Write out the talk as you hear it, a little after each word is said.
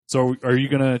So are you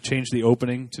going to change the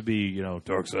opening to be,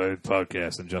 Dark Side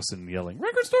Podcast and Justin yelling,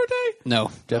 Record Store Day?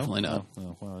 No, definitely not.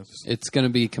 Oh, well, It's going to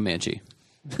be Comanche.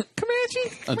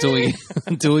 Comanche?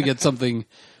 Until we get something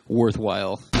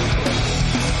worthwhile.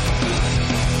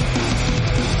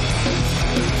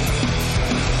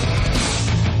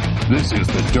 This is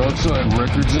the Dark Side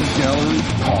Records and Galleries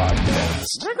podcast.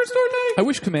 Record Store Day? I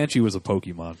wish Comanche was a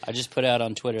Pokemon. I just put out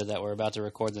on Twitter that we're about to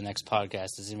record the next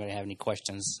podcast. Does anybody have any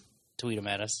questions? Tweet them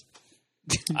at us.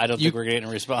 I don't think we're getting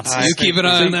a response. You keep an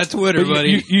eye on that Twitter,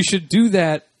 buddy. You should do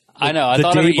that. I know. I the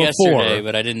thought of day it yesterday, before.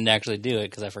 but I didn't actually do it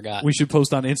because I forgot. We should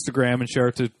post on Instagram and share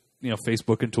it to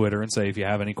Facebook and Twitter and say if you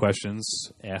have any questions,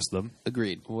 ask them.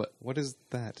 Agreed. What is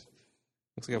that?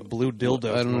 Looks like a blue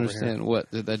dildo. I don't from over understand. here.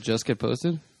 What? Did that just get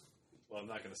posted? Well, I'm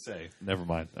not going to say. Never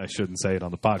mind. I shouldn't say it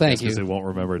on the podcast Thank you. because they won't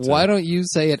remember it. Why don't you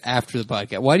say it after the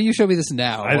podcast? Why do you show me this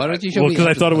now? Why don't you show me? Because I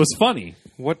after thought the it was funny.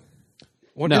 What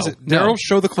No, is it? no. Daryl,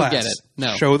 show the class. Forget it.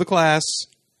 No. Show the class.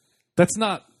 That's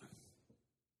not.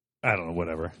 I don't know.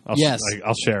 Whatever. Yes.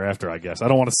 I'll share after. I guess I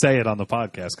don't want to say it on the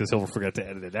podcast because he'll forget to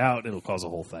edit it out. It'll cause a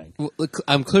whole thing. Well, look,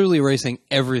 I'm clearly erasing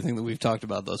everything that we've talked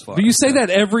about thus far. But you say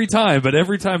that every time. But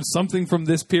every time something from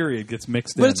this period gets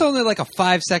mixed in. But it's only like a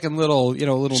 5-second little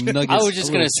nugget. I was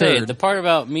just going to say, the part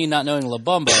about me not knowing La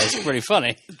Bamba is pretty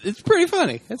funny. It's pretty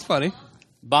funny. It's funny.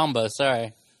 Bamba,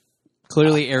 sorry.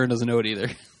 Clearly, Aaron doesn't know it either.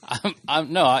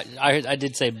 I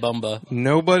did say Bumba.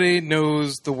 Nobody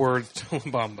knows the word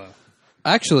Tolabamba.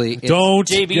 Actually, it's, Don't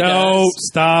JB go. does.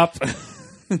 Stop.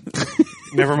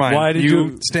 Never mind. Why did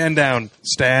you- stand down?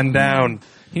 Stand down.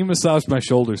 He massaged my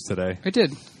shoulders today. I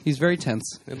did. He's very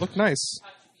tense. It looked nice.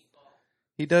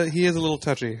 He does. He is a little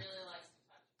touchy.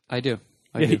 I do.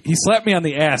 Yeah, he slapped me on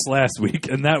the ass last week,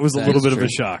 and that was a That little is bit of true. a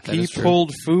shock. That He is true.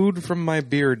 pulled food from my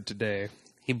beard today.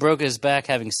 He broke his back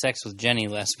having sex with Jenny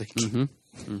last week.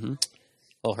 Mm-hmm.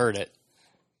 Well, heard it.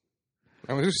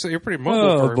 I was just saying, you're pretty mobile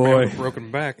Oh, for a man boy. with a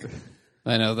broken back.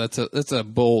 I know that's a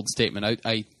bold statement.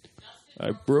 I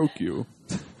broke you.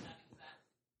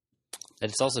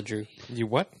 It's also true. You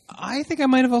what? think I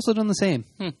might have also done the same.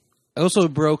 I also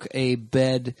broke a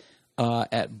bed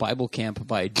at Bible camp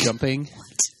by jumping.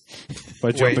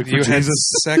 By jumping Wait, for you had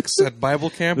Jesus. sex at Bible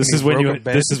camp? This and is when broke you. a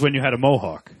bed? This is when you had a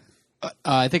mohawk.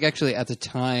 I think actually at the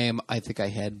time I think I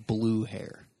had blue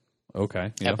hair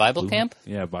Okay. At Bible camp?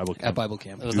 Yeah, Bible camp. at Bible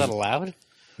camp. Was that allowed?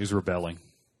 He was rebelling.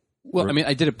 Well, I mean,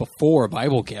 I did it before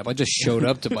Bible camp. I just showed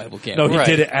up to Bible camp. No, he Right.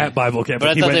 did it at Bible camp. But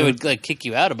I he thought went they with- would kick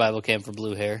you out of Bible camp for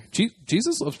blue hair.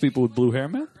 Jesus loves people with blue hair,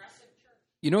 man.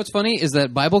 You know what's funny is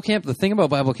that Bible camp, the thing about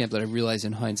Bible camp that I realized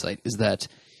in hindsight is that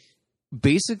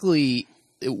basically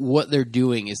what they're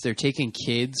doing is they're taking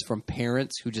kids from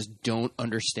parents who just don't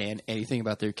understand anything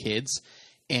about their kids,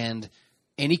 and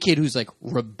any kid who's like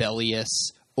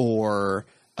rebellious or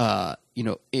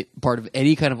part of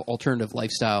any kind of alternative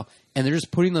lifestyle, and they're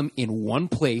just putting them in one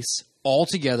place all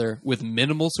together with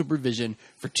minimal supervision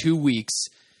for 2 weeks,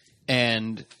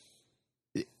 and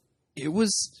it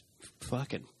was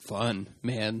fucking fun,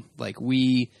 man. Like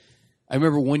I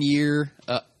remember one year,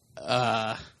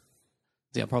 I'm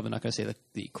probably not going to say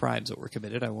the crimes that were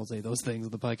committed. I won't say those things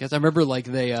on the podcast. I remember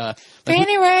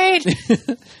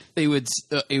they would,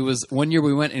 it was one year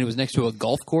we went and it was next to a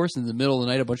golf course. In the middle of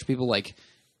the night, a bunch of people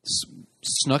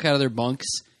snuck out of their bunks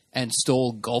and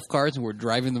stole golf carts and were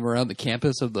driving them around the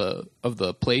campus of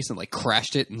the place and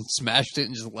crashed it and smashed it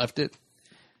and just left it.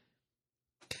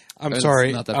 I'm It's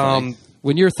sorry. not that funny.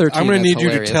 When you're 13, I'm going to that's need you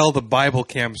to hilarious. tell the Bible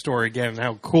camp story again and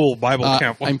how cool Bible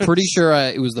camp was. I'm pretty sure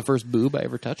it was the first boob I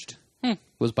ever touched.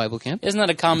 Was Bible camp. Isn't that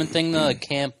a common thing, though? Like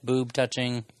camp, boob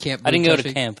touching? Camp. I didn't boob go to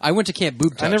touching. camp. I went to camp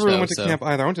boob touch. I never though, went to so. camp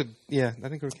either. I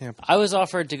didn't go to camp. I was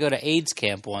offered to go to AIDS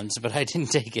camp once, but I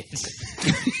didn't take it.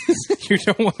 You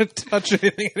don't want to touch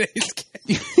anything at AIDS camp.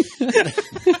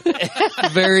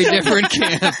 Very different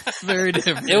camp. Very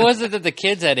different. It wasn't that the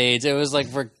kids had AIDS. It was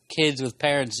for kids with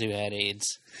parents who had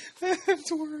AIDS.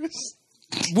 It's worse.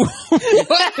 What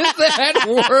is that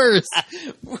worse?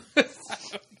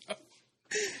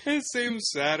 It seems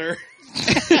sadder.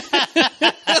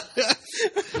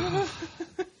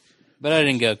 But I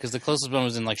didn't go because the closest one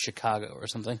was in Chicago or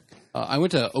something. I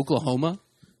went to Oklahoma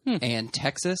and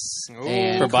Texas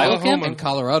and For Bible camp? and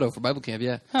Colorado for Bible camp.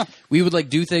 Yeah, we would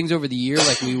do things over the year.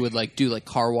 We would do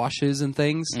car washes and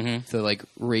things to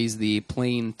raise the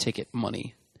plane ticket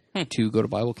money to go to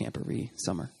Bible camp every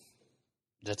summer.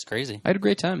 That's crazy. I had a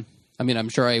great time. I mean, I'm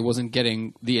sure I wasn't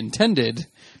getting the intended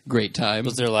great time.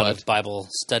 Was there a lot but of Bible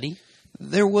study?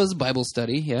 There was Bible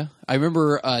study, yeah. I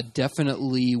remember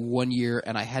definitely one year,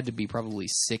 and I had to be probably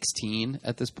 16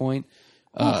 at this point.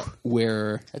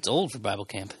 where That's old for Bible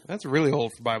camp. That's really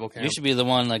old for Bible camp. You should be the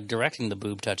one like directing the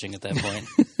boob touching at that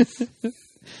point.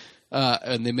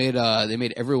 and they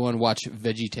made everyone watch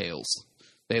VeggieTales.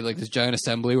 They had like this giant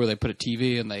assembly where they put a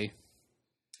TV and they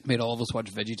made all of us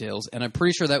watch VeggieTales. And I'm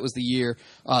pretty sure that was the year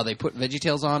they put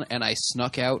VeggieTales on, and I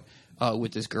snuck out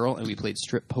with this girl and we played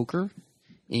strip poker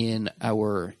in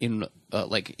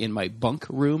my bunk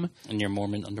room. In your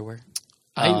Mormon underwear.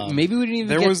 Maybe we didn't even.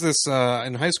 There was this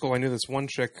in high school. I knew this one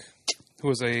chick who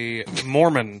was a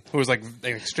Mormon, who was like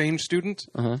an exchange student.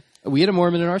 We had a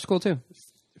Mormon in our school too.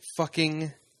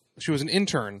 She was an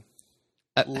intern.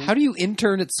 How do you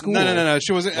intern at school? No.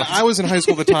 She was. I was in high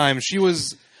school at the time. She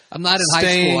was. I'm not in high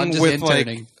staying school. I'm just with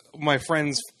interning. like my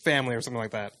friend's family or something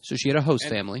like that. So she had a host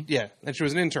family. Yeah, and she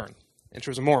was an intern, and she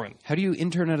was a Mormon. How do you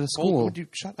intern at a Well, school? would you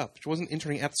shut up? She wasn't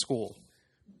interning at the school.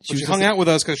 She was She hung just- out with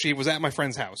us because she was at my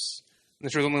friend's house,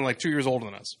 and she was only like 2 years older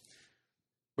than us.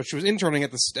 But she was interning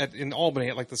in Albany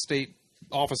at like the state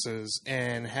offices,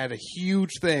 and had a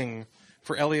huge thing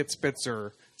for Elliot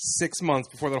Spitzer 6 months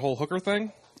before that whole hooker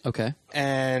thing. Okay.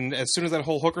 And as soon as that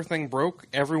whole hooker thing broke,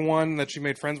 everyone that she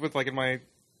made friends with, like in my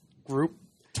group,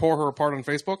 tore her apart on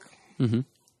Facebook. Mm-hmm.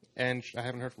 And I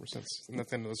haven't heard from her since. And that's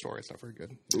the end of the story. It's not very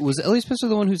good. Was Elliot Spitzer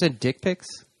the one who said dick pics?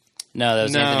 No, that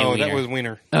was Anthony No, Weiner. that was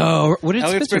Wiener. Oh, what did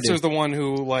Elliot Spitzer do? Spitzer's the one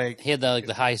who, like, He had the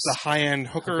high-end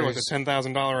hooker, like the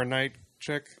 $10,000 a night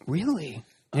chick. Really?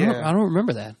 Yeah. I don't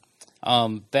remember that.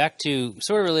 Back to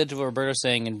sort of related to what Roberto's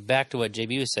saying, and back to what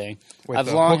JB was saying. Wait, I've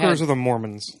the long hookers had, or the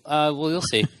Mormons? well, you'll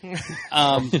see.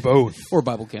 Both. Or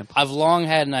Bible camp. I've long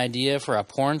had an idea for a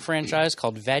porn franchise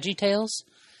called VeggieTales,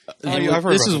 I've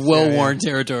heard This about is well-worn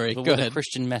territory. but Go with a ahead.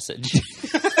 Christian message.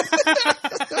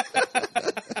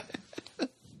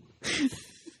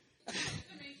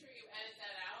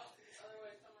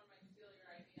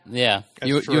 Yeah,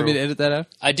 You want me to edit that out?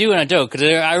 I do and I don't because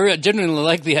I genuinely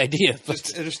like the idea. But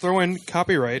Just throw in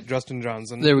copyright, Justin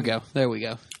Johnson. There we go. There we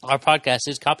go. our podcast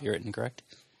is copywritten, correct?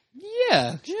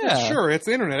 Yeah. Sure, it's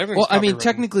the internet. Everything's Well, I mean, copywritten.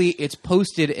 technically, it's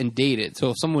posted and dated.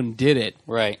 So if someone did it,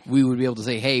 Right. we would be able to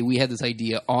say, "Hey, we had this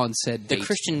idea on said The date."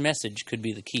 Christian message could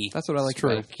be the key. That's what I like.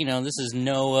 True. About it. You know, this is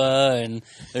Noah, and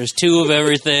there's two of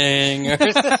everything.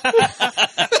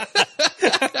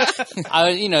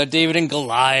 David and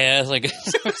Goliath. Like,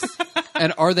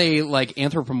 And are they like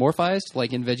anthropomorphized,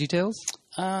 like in VeggieTales,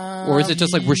 or is it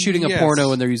just like we're shooting a yes.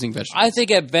 porno and they're using vegetables? I think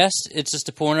at best it's just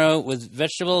a porno with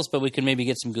vegetables, but we can maybe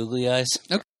get some googly eyes.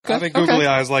 Okay. I think googly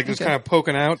eyes, like, just kind of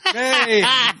poking out. Hey!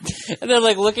 And they're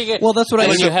like looking at. Well, that's what I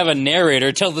and was- you have a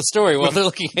narrator tell the story while they're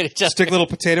looking at each other. Stick little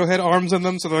potato head arms in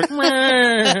them so they're like,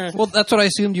 meh. Well, that's what I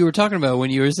assumed you were talking about when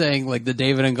you were saying like the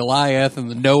David and Goliath and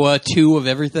the Noah 2 of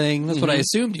everything. That's what I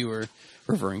assumed you were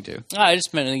referring to. I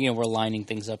just meant we're lining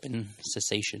things up in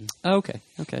cessation. Oh,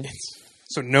 okay.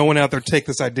 So no one out there take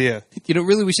this idea.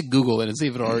 Really, we should Google it and see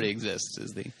if it already exists.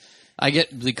 I get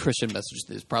the Christian message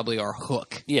is probably our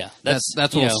hook. Yeah, That's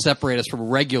what you will know, separate us from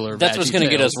regular. That's what's going to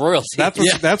get us royalty. That's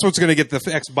what's going to get the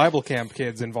ex-Bible camp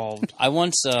kids involved. I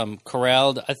once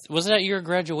corralled. Was it at your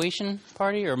graduation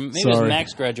party, or maybe it was Sorry.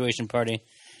 Mac's graduation party?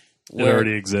 It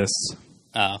already exists.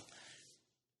 Oh,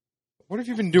 What have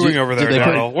you been doing over there, did they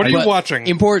put- Daryl? What are you but- watching?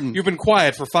 Important. You've been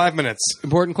quiet for 5 minutes.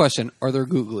 Important question: are there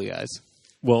googly eyes?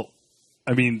 Well,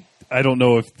 I mean, I don't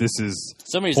know if this is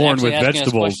somebody's porn actually with asking us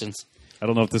vegetables. questions. I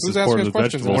don't know if this Who's is porn asking us with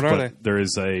questions, vegetables, and what are but there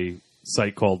is a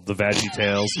site called The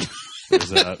VeggieTales.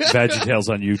 There's VeggieTales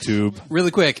on YouTube.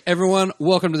 Really quick, everyone,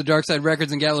 welcome to the Dark Side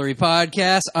Records and Gallery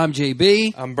podcast. I'm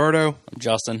JB. I'm Berto.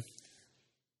 Justin.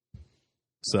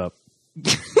 What's up?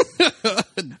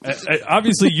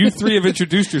 Obviously, you three have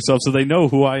introduced yourselves, so they know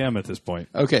who I am at this point.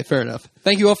 Okay, fair enough.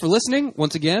 Thank you all for listening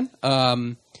once again.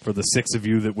 For the 6 of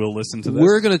you that will listen to this,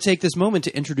 We're going to take this moment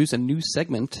to introduce a new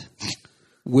segment,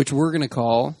 which we're going to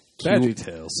call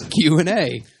VeggieTales.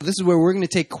 Q&A. This is where we're going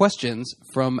to take questions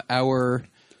from our...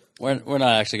 We're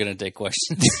not actually going to take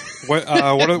questions. What's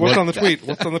on the tweet?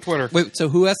 What's on the Twitter? Wait, so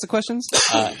who asked the questions?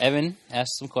 Evan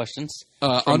asked some questions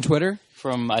On Twitter?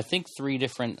 from, I think, 3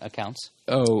 different accounts.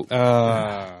 Oh,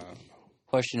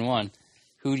 Question 1,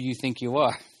 who do you think you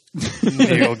are?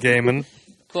 Neil Gaiman.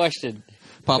 Question,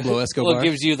 Pablo Escobar. what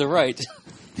gives you the right?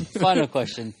 Final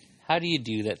question, how do you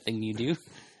do that thing you do?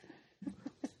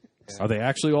 Are they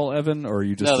actually all Evan, or are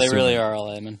you just No, they assuming? really are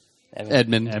all Evan.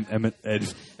 Edmund. Ed,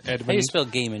 How do you spell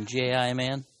Gaiman?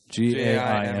 G-A-I-M-A-N?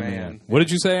 Gaiman. What did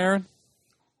you say, Aaron?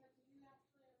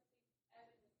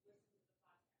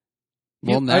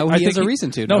 Well, now I he has think a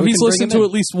reason to. No, Now we he's can bring listened him to in.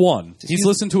 at least one. He's use-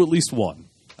 listened to at least one.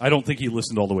 I don't think he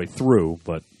listened all the way through,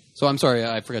 but So I'm sorry,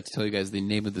 I forgot to tell you guys the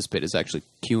name of this bit is actually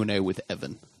Q&A with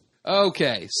Evan.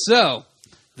 Okay, so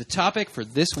The topic for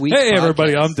this week's Hey,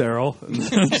 everybody, podcast- I'm Daryl.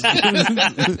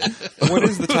 What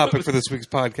is the topic for this week's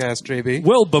podcast, JB?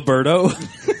 Will Baberto.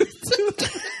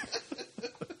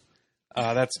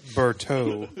 That's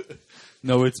Berto.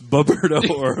 No, it's Baberto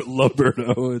or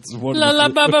Laberto. It's one. La la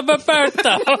ba ba ba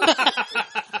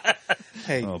Berto.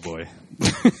 Hey, Oh boy.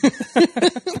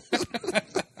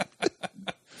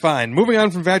 fine. Moving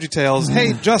on from VeggieTales.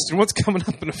 Hey, Justin, what's coming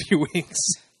up in a few weeks?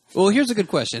 Well, here's a good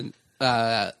question.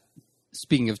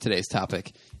 Speaking of today's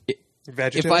topic,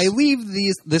 VeggieTales? if I leave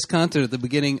this content at the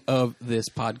beginning of this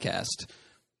podcast,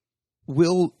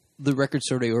 will the Record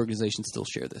Store Day organization still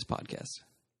share this podcast?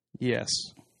 Yes.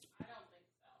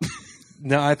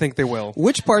 No, I think they will.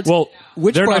 Which parts? Well,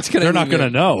 which they're parts not. can I They're not leave going to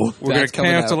in? know. We're going That's to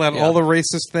coming cancel out, out yeah. all the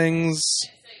racist things.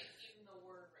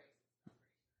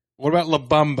 What about La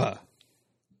Bamba?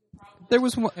 There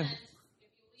was one. If you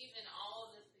leave in all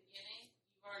of this beginning,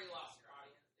 you've already lost your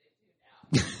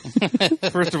audience. They've tuned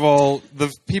out. First of all,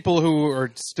 the people who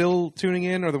are still tuning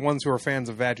in are the ones who are fans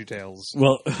of VeggieTales.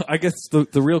 Well, I guess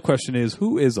the real question is,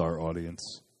 who is our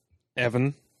audience?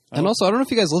 Evan. And also, I don't know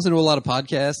if you guys listen to a lot of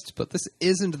podcasts, but this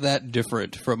isn't that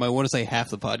different from, I want to say, half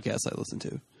the podcasts I listen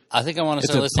to. I think I want to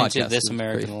It's start a listening to podcast. This It's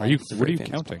American very- Life. Are you? It's a What are very you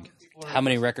famous counting? How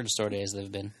many record store days there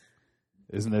have been?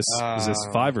 Isn't this? Is this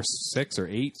 5 or 6 or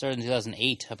 8? Started in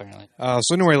 2008, apparently. So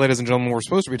anyway, ladies and gentlemen, we're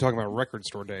supposed to be talking about Record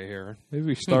Store Day here. Maybe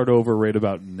we start over right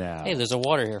about now. Hey, there's a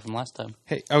water here from last time.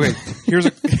 Hey, okay, here's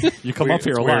a... You come Weird, up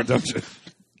here a it's lot, weird. don't you?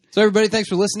 So, everybody, thanks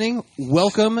for listening.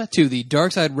 Welcome to the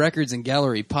Dark Side Records and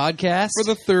Gallery podcast, For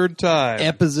the third time.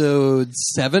 episode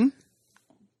 7.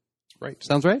 Right.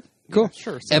 Sounds right? Cool. Yeah,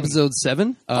 sure. Episode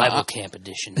 7. Bible Camp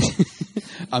Edition.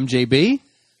 I'm JB.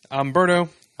 I'm Berto.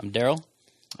 I'm Daryl.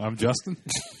 I'm Justin.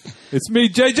 It's me,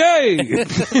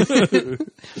 JJ.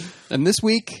 And this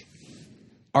week,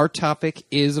 our topic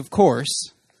is, of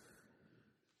course,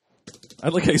 I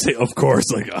like how you say, "Of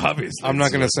course," like obviously. I'm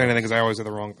not going to say anything because I always say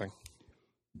the wrong thing.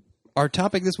 our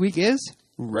topic this week is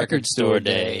Record Store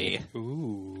Day.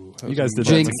 Ooh. You guys did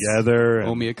Jinx. that together. and-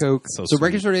 Owe me a Coke. So So sweet.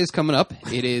 Record Store Day is coming up.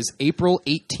 It is April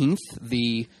 18th,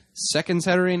 the second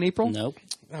Saturday in April. Nope.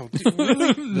 Oh, dude,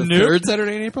 really? The third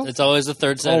Saturday in April? It's always the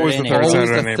third Saturday Always in the third April. Always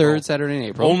Saturday the in third April. Saturday in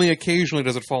April. Only occasionally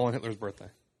does it fall on Hitler's birthday.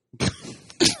 What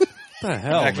the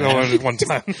hell? Actually, man? only just one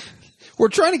time. We're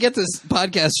trying to get this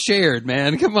podcast shared,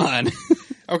 man. Come on.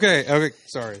 Okay,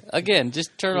 sorry. Again,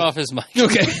 just turn off his mic.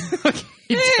 Okay.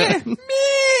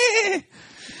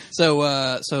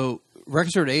 So Record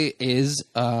Store Day is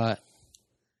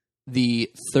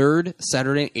the third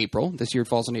Saturday in April. This year it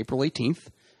falls on April 18th,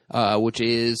 which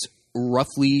is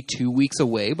roughly 2 weeks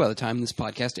away by the time this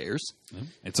podcast airs.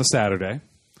 It's a Saturday,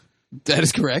 That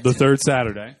is correct. the third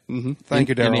Saturday Thank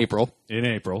you, in Daryl. April. in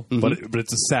April, but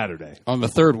it's a Saturday. On the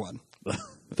third one.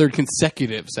 Third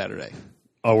consecutive Saturday.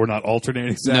 Oh, we're not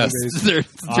alternating No, Saturdays. third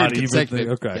Odd, even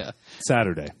consecutive. thing? Okay, Yeah.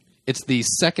 Saturday. It's the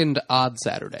second odd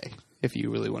Saturday, if you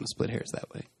really want to split hairs that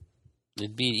way.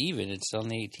 It'd be even. It's on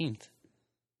the 18th.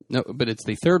 No, but it's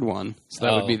the third one, so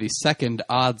that would Oh. be the second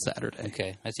odd Saturday.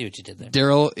 Okay, I see what you did there.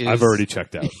 Daryl is I've already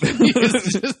checked out.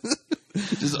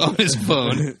 just on his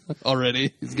phone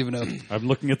already. He's given up. I'm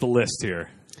looking at the list here.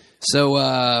 So,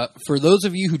 for those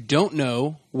of you who don't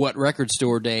know what Record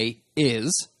Store Day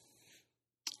is,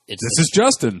 It's This is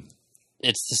Justin.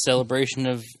 it's the celebration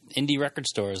of indie record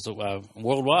stores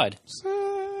worldwide.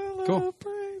 Cool.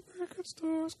 Record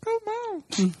stores, come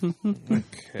on.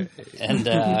 Okay. And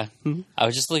I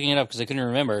was just looking it up because I couldn't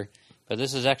remember. But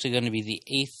this is actually going to be the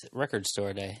 8th record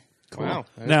store day. Wow.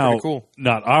 That's Now, pretty cool.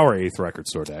 not our 8th record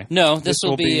store day. No, this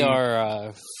will will be be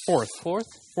our Fourth fourth.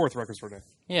 Record Store Day.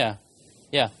 Yeah.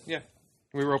 Yeah.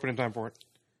 We were open in time for it.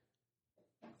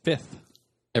 5th.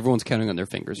 everyone's counting on their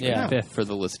fingers right Yeah. now for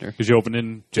the listener. Because you open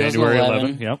in January 11.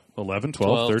 11. Yep. 11,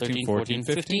 12, 13, 14,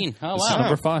 15. Oh, This is wow.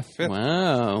 number 5. Fifth.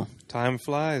 Wow. Time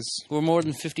flies. We're more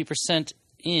than 50%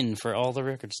 in for all the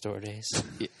record store days.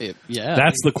 Yeah.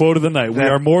 That's the quote of the night. We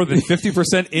That- are more than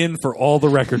 50% in for all the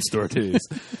record store days.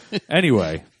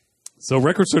 Anyway, so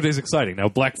record store day is exciting. Now,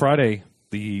 Black Friday,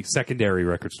 the secondary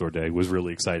record store day, was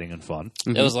really exciting and fun.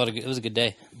 It was it was a good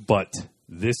day. But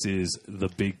this is the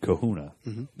big kahuna,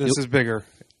 This is bigger.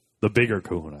 the bigger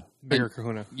kahuna. Bigger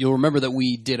kahuna. You'll remember that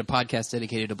we did a podcast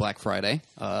dedicated to Black Friday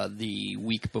the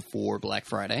week before Black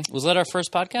Friday. Was that our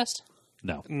first podcast?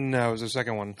 No. No, it was the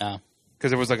second one. Oh,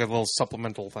 Because it was like a little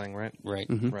supplemental thing, right? right.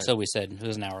 Right. So we said it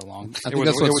was an hour long. I It think was,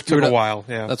 that's what it took screwed a up. while.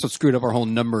 Yeah. That's what screwed up our whole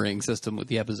numbering system with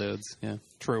the episodes. Yeah.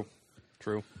 True.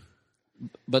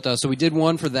 But so we did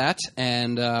one for that,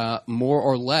 and more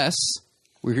or less,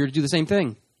 we're here to do the same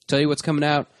thing. Tell you what's coming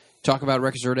out, talk about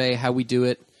Record Store Day, how we do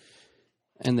it,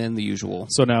 And then the usual.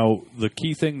 So now the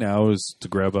key thing now is to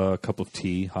grab a cup of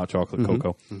tea, hot chocolate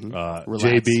cocoa. Relax.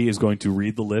 JB is going to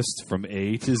read the list from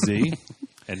A to Z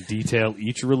and detail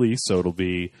each release. So it'll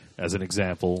be, as an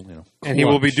example, And he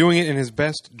will be Clutch. doing it in his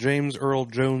best James Earl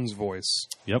Jones voice.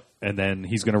 Yep, and then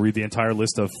he's going to read the entire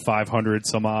list of 500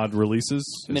 some odd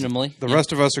releases. Minimally. The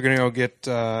rest of us are going to go get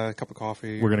a cup of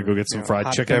coffee. We're gonna go get some fried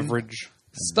hot chicken. beverage.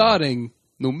 Starting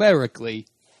numerically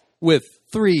with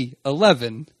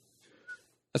 311.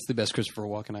 That's the best Christopher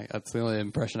Walken. That's the only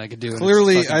impression I could do. and it's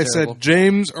Clearly, fucking I terrible. said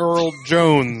James Earl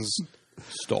Jones.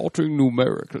 Starting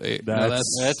numerically.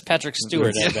 That's Patrick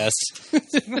Stewart at best.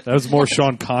 That was more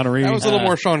Sean Connery. That was a little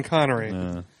more Sean Connery.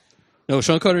 No,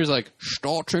 Sean Connery's like,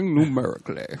 starting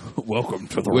numerically Welcome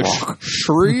to the with Rock.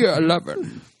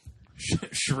 311.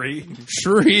 Shri.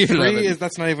 311.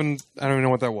 That's not even. I don't even know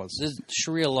what that was. This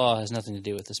Sharia law has nothing to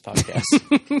do with this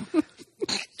podcast.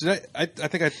 Did I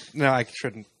think I. No, I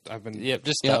shouldn't. I've been. Yep,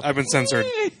 just Yep. stop. I've been censored.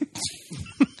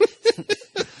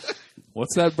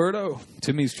 What's that, Berto?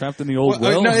 Timmy's trapped in the old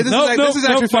Well, well? no, this is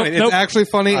actually funny. It's actually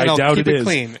funny, and I I'll doubt keep it it is.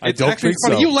 clean. I It's don't actually think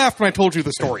funny. so. You laughed when I told you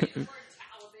the story.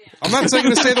 I'm not saying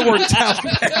to say the word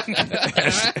Taliban.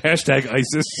 Hashtag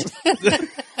ISIS.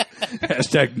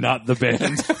 Hashtag not the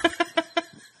band.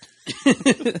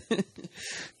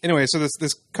 Anyway, so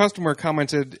this customer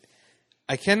commented,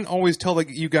 "I can always tell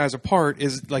you guys apart.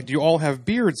 Is like, do you all have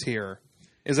beards here?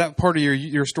 Is that part of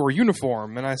your store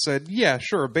uniform?" And I said, "Yeah,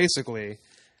 sure, basically."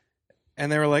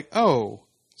 And they were like, "Oh,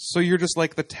 so you're just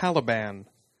like the Taliban?"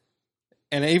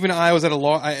 And even I was at a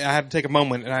loss. I had to take a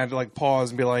moment, and I had to like pause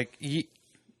and be like,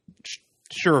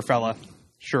 "Sure, fella,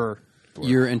 sure."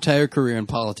 Your entire career in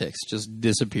politics just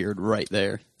disappeared right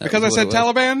there. That Because I was said what it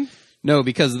was. Taliban. No,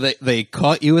 because they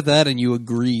caught you with that and you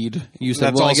agreed. You said,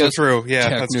 That's well, I also guess true. Yeah,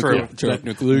 that's true.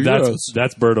 Technically,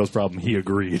 That's Berto's problem. He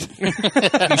agreed. You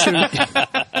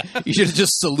should have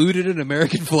just saluted an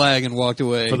American flag and walked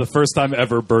away. For the first time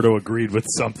ever, Berto agreed with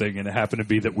something, and it happened to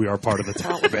be that we are part of the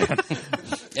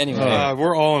Taliban. Anyway,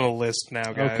 We're all on a list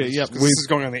now, guys. Okay, yep. 'Cause this is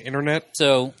going on the internet.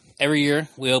 so every year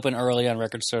we open early on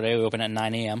Record Store Day. We open at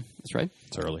 9 a.m. That's right.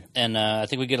 It's early. And I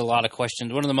think we get a lot of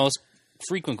questions. One of the most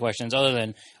frequent questions, other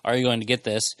than "Are you going to get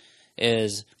this?"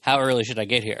 is "How early should I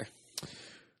get here?"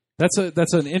 That's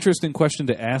an interesting question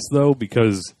to ask, though,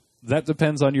 because that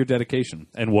depends on your dedication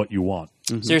and what you want.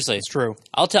 Seriously, It's true.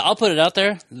 I'll put it out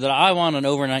there that I want an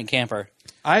overnight camper.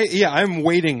 I'm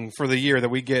waiting for the year that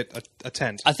we get a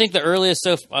tent. I think the earliest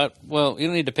well, you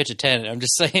don't need to pitch a tent. I'm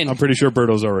just saying. I'm pretty sure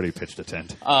Berto's already pitched a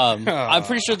tent. I'm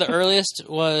pretty sure the earliest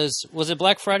was it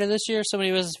Black Friday this year?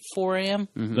 Somebody was 4 a.m.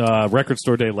 Record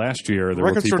Store Day last year, there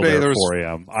Record were Store people Day, there there at was- 4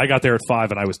 a.m. I got there at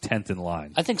 5, and I was 10th in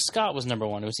line. I think Scott was number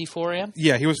one. Was he 4 a.m.?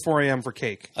 Yeah, he was 4 a.m. for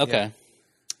cake. Okay.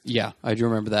 Yeah, I do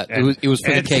remember that. And- it was for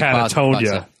the and cake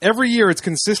Catatonia. Every year, it's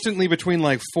consistently between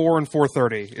like 4 and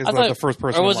 4:30 is like the first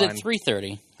person or was in it line.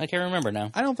 3:30? I can't remember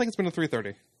now. I don't think it's been a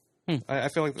 3:30. I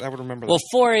feel like I would remember Well, that.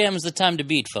 4 a.m. is the time to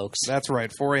beat, folks. That's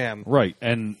right, 4 a.m. Right,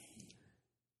 and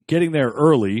getting there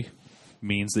early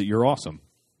means that you're awesome.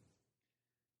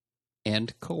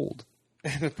 And cold.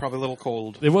 And it's probably a little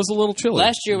cold. It was a little chilly.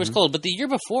 Last year was cold, but the year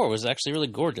before was actually really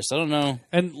gorgeous. I don't know.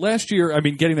 And last year, I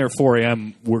mean, getting there at 4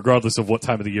 a.m., regardless of what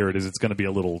time of the year it is, it's going to be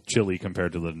a little chilly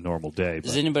compared to the normal day.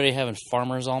 Does But anybody have a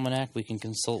Farmer's Almanac? We can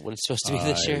consult what it's supposed to be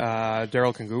this year.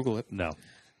 Daryl can Google it. no.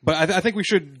 But I think we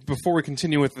should, before we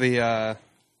continue with the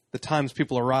times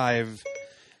people arrive.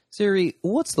 Siri,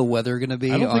 what's the weather going to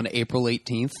be I don't on think- April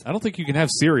 18th? I don't think you can have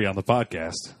Siri on the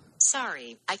podcast.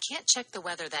 Sorry, I can't check the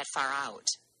weather that far out.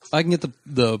 I can get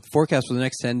the forecast for the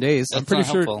next 10 days. That's I'm pretty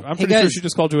not sure. helpful. I'm Hey, pretty sure guys. she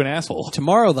just called you an asshole.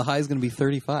 Tomorrow, the high is going to be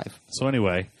 35. So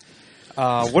anyway,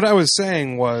 What I was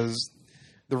saying was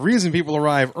the reason people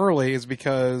arrive early is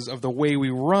because of the way we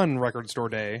run Record Store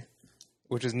Day,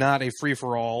 which is not a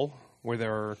free-for-all where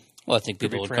there are... Well, I think Could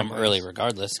be people would come trampolines. early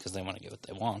regardless because they want to get what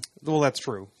they want. Well, that's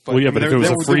true. But, Well, yeah, but if it was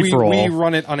a we free-for-all-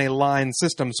 run it on a line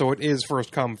system, so it is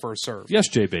first come, first serve. yes,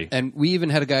 JB. And we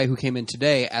even had a guy who came in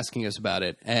today asking us about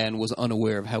it and was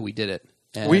unaware of how we did it.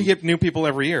 And We get new people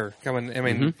every year coming. I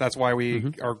mean, that's why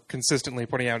we are consistently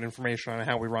putting out information on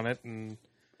how we run it. And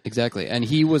Exactly. And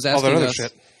he was All that asking other us.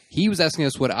 shit. He was asking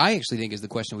us what I actually think is the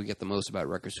question we get the most about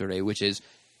Record Store Day, which is,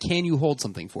 can you hold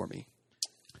something for me?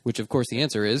 Which, of course, the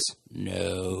answer is,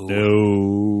 No.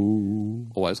 No.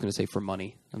 oh, I was going to say for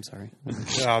money. I'm sorry.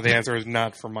 the answer is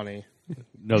not for money.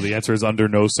 No, the answer is under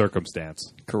no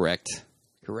circumstance. Correct.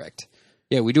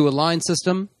 Yeah, we do a line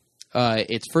system.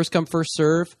 It's first come, first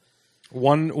serve.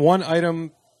 One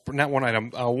item, not one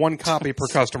item, one copy per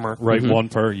customer. Right, one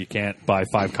per. You can't buy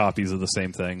 5 copies of the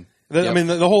same thing. I mean,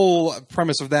 the whole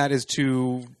premise of that is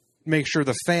to make sure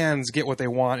the fans get what they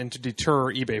want and to deter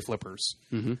eBay flippers.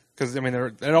 Because,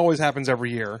 it always happens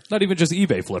every year. Not even just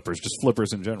eBay flippers, just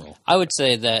flippers in general. I would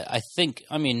say that I think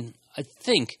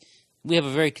we have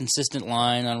a very consistent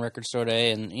line on Record Store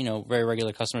Day and, very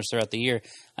regular customers throughout the year.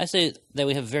 I say that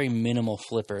we have very minimal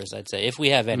flippers, I'd say, if we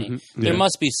have any. There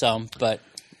must be some, but...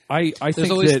 I think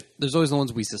There's always the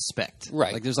ones we suspect.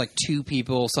 Right. Like, there's like two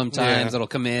people sometimes that'll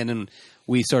come in and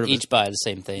we sort of... each buy the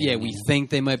same thing. Yeah, we think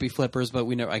they might be flippers, but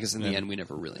we never... I guess in the end, we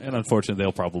never really know. and unfortunately,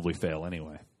 they'll probably fail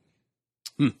anyway.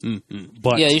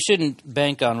 But Yeah, you shouldn't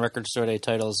bank on Record Store Day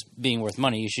titles being worth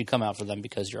money. You should come out for them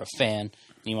because you're a fan.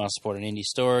 You want to support an indie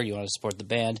store. You want to support the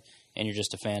band. And you're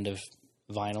just a fan of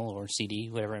vinyl or CD,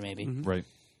 whatever it may be. right.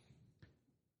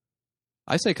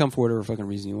 I say come for whatever fucking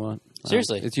reason you want.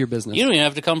 Seriously. It's your business. You don't even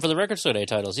have to come for the Record Store Day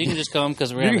titles. You can just come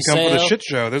because we're You going can to have come a for sale. the shit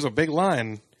show. There's a big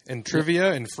line and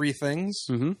trivia and free things.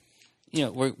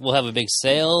 We'll have a big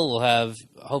sale. We'll have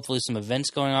hopefully some events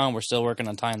going on. We're still working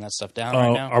on tying that stuff down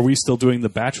right now. Are we still doing the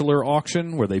Bachelor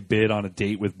auction where they bid on a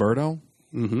date with Birdo?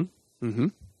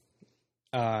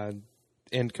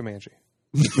 And Comanche.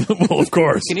 Well, of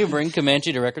course. Can you bring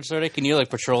Comanche to Record Store Day? Can you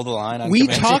patrol the line on We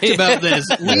Comanche? talked about this.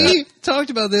 We talked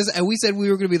about this, and we said we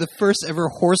were going to be the first ever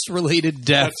horse-related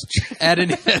death at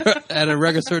a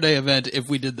Record Store Day event if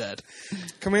we did that.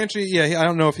 Comanche, I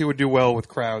don't know if he would do well with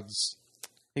crowds.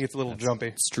 He gets a little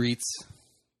jumpy. Streets.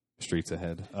 Streets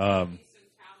ahead. I'm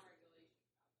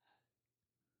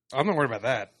not worried about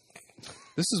that.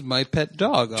 This is my pet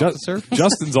dog, officer.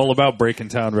 Justin's all about breaking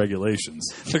town regulations.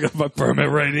 I got my permit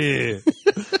right here.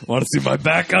 Want to see my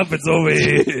backup? It's over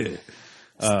here.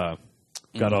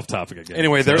 Got off topic again.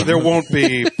 Anyway, there won't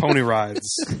be pony rides.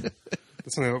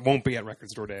 That's something that won't be at Record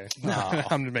Store Day.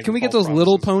 I'm making Can we get false those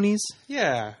little promises. ponies?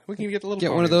 Yeah, we can get the little Get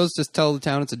ponies. one of those, just tell the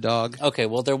town it's a dog. Okay,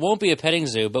 well, there won't be a petting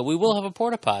zoo, but we will have a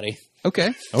porta potty.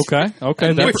 Okay. Okay.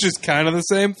 That- Which is kind of the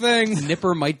same thing.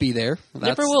 Nipper might be there.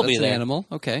 Nipper will be that's there. An animal.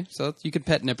 Okay, so you could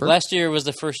pet Nipper. Last year was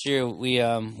the first year we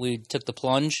took the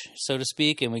plunge, so to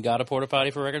speak, and we got a porta potty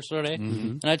for Record Store Day.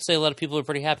 And I'd say a lot of people are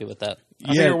pretty happy with that.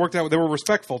 I think it worked out. They were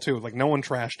respectful, too. Like, no one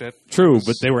trashed it. True,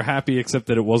 but they were happy except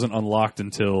that it wasn't unlocked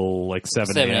until like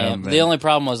 7 a.m. The only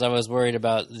problem was I was worried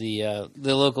about the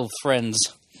local friends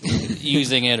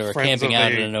using it or Friends camping of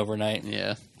out the- in it overnight.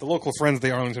 Yeah. The local friends of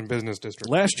the Arlington Business District.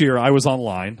 Last year, I was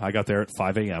online. I got there at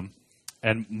 5 a.m.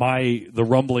 And the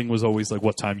rumbling was always like,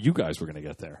 what time you guys were going to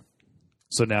get there.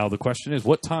 So now the question is,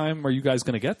 what time are you guys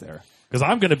going to get there? Because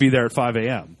I'm going to be there at 5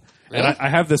 a.m. Really? And I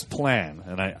have this plan,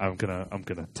 and I'm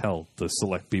gonna tell the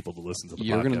select people to listen to the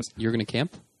podcast. You're gonna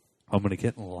camp? I'm gonna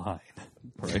get in line,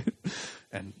 right?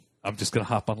 And I'm just gonna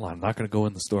hop online. I'm not gonna go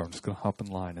in the store. I'm just gonna hop in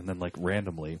line, and then like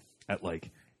randomly at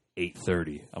like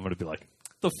 8:30, I'm gonna be like,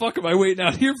 "The fuck am I waiting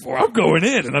out here for? I'm going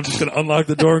in," and I'm just gonna unlock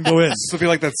the door and go in. So it'd be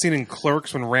like that scene in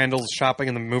Clerks when Randall's shopping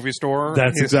in the movie store.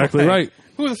 That's He's exactly like, right.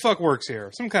 Who the fuck works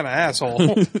here? Some kind of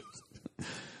asshole.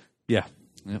 Yeah,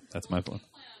 yep, that's my plan.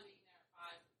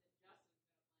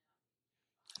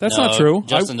 That's No, not true.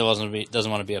 Justin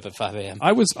doesn't want to be up at 5 a.m.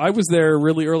 I was there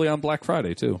really early on Black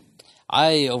Friday too.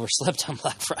 I overslept on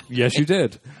Black Friday. Yes, you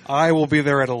did. I will be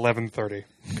there at 11:30.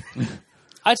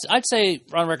 I'd say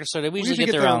on Record Store Day, we usually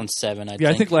get there around 7. Yeah,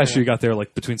 I think last year you got there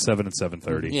like between 7 and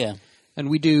 7:30. Yeah. And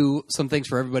we do some things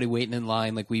for everybody waiting in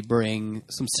line. Like we bring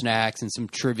some snacks and some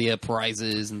trivia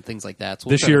prizes and things like that. So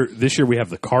we'll This year we have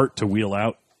the cart to wheel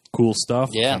out cool stuff.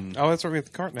 Yeah. and- Oh, that's right. We have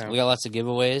the cart now. We got lots of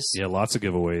giveaways. yeah, lots of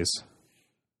giveaways.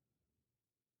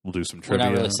 We'll do some We're trivia.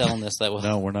 not really selling this that well.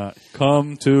 No, we're not.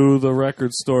 Come to the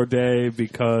Record Store Day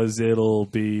because it'll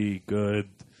be good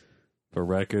for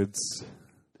records.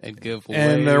 and give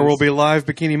And there will be live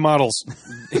bikini models.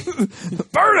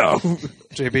 Birdo!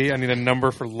 JB, I need a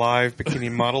number for live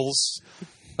bikini models.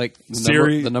 like the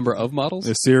Siri- the number of models.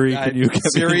 Siri, can you get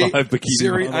Siri, me live bikini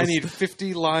Siri, models? I need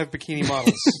 50 live bikini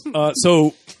models.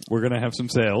 So we're going to have some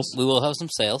sales, We will have some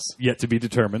sales. yet to be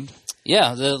determined.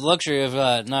 Yeah, the luxury of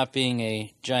not being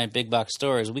a giant big box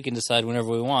store is we can decide whenever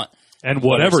we want And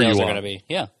what our whatever you sales are want. going to be.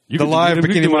 Yeah. You The live we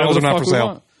bikini do whatever models the are not fuck for we sale.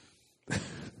 want.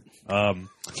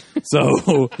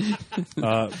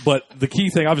 But the key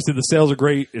thing, obviously, the sales are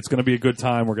great. It's going to be a good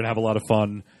time. We're going to have a lot of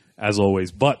fun, as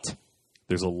always. But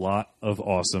there's a lot of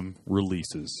awesome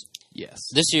releases. Yes.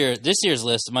 This year's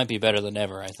list might be better than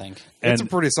ever, I think. It's And a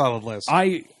pretty solid list.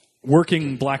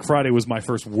 working Black Friday was my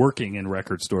first working in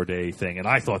Record Store Day thing, and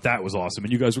I thought that was awesome.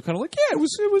 And you guys were kind of like, "Yeah, it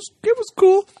was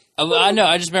cool." I know.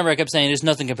 I just remember I kept saying there's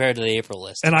nothing compared to the April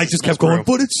list. And I just kept going,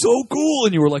 "But it's so cool!"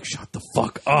 And you were like, "Shut the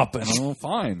fuck up!" And oh,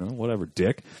 fine, whatever,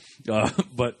 dick.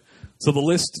 But so the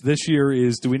list this year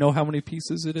is: do we know how many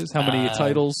pieces it is? How many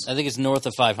titles? I think it's north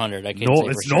of 500. I can't No, say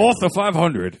it's for sure. north of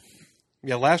 500.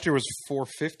 Yeah, last year was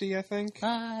 $450, I think.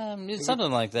 It's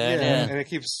something like that. Yeah. And it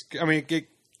keeps. I mean, it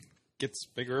gets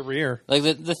bigger every year. Like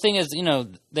the thing is,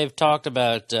 they've talked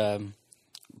about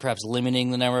perhaps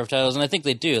limiting the number of titles, and I think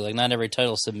they do. Like, not every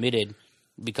title submitted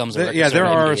becomes a record Yeah, there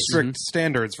store are release. strict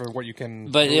standards for what you can.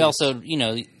 But release. it also,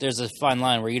 there's a fine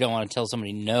line where you don't want to tell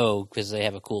somebody no because they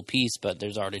have a cool piece, but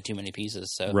there's already too many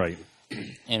pieces. So, Right.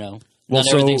 Not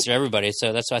everything's for everybody.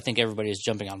 So that's why I think everybody is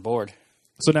jumping on board.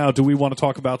 So now, do we want to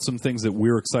talk about some things that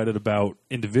we're excited about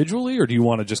individually, or do you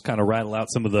want to just kind of rattle out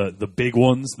some of the big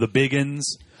ones, the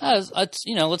big-ins?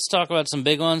 Let's talk about some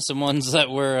big ones, some ones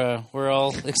that we're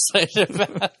all excited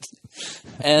about,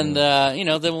 and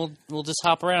then we'll just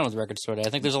hop around with Record Store Day.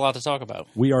 I think there's a lot to talk about.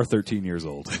 We are 13 years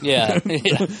old. Yeah.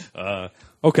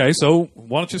 Okay, so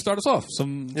why don't you start us off?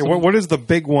 What is the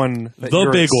big one that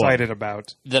you're excited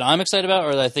about? That I'm excited about,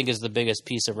 or that I think is the biggest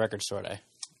piece of Record Store Day?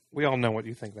 We all know what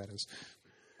you think that is.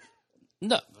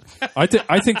 No, I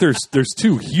think there's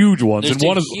two huge ones, There's and two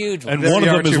one of huge and ones. one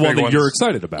There of are them is two one big that you're ones.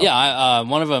 excited about. yeah.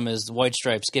 One of them is White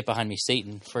Stripes "Get Behind Me,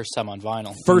 Satan," first time on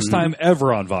vinyl. First time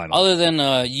ever on vinyl, Other than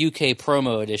a UK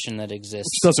promo edition that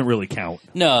exists. which doesn't really count.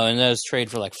 No, and those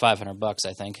trade for like $500,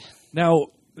 I think. Now,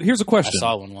 here's a I question: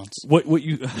 saw one once. What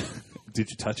you did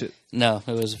you touch it? No,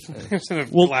 it was. It's in a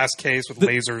Well, glass case with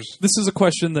lasers. This is a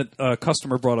question that a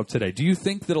customer brought up today. Do you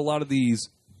think that a lot of these,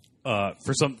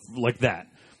 for some like that,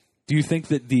 do you think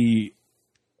that the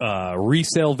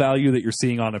resale value that you're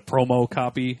seeing on a promo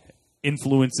copy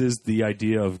influences the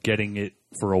idea of getting it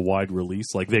for a wide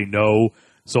release? Like, they know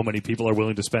so many people are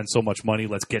willing to spend so much money,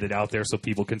 let's get it out there so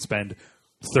people can spend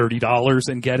 $30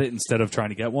 and get it instead of trying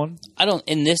to get one?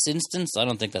 In this instance, I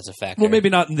don't think that's a factor. Well, maybe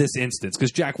not in this instance,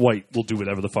 because Jack White will do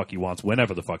whatever the fuck he wants,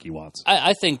 whenever the fuck he wants.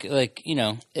 I think, in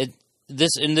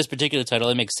this particular title,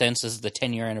 it makes sense. This is the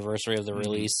 10-year anniversary of the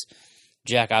release.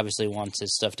 Jack obviously wants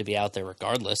his stuff to be out there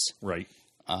regardless. Right.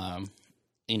 At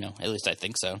least I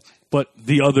think so. But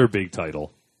the other big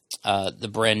title, The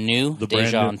brand new brand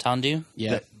Deja new- Entendu.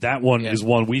 Yeah. that one is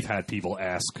one we've had people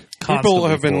ask People constantly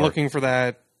have been for. looking for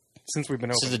that since we've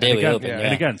been open. Since the day And we again, opened,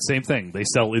 and again, same thing. They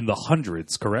sell in the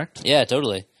hundreds, correct? Yeah,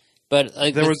 totally. But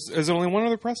Is it only one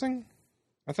other pressing?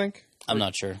 I think. I'm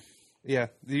not sure. Yeah,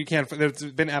 you can't. It's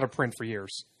been out of print for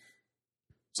years.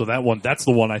 So that's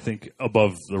the one I think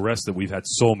above the rest that we've had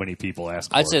so many people ask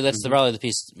for. I'd say that's probably the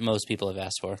piece most people have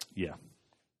asked for. Yeah.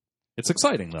 It's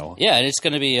exciting, though. Yeah, and it's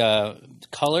going to be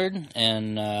colored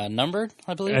and numbered,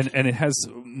 I believe. And it has,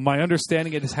 my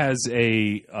understanding, it has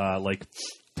a like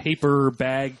paper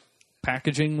bag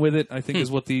packaging with it, I think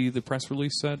is what the press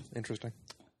release said. Interesting.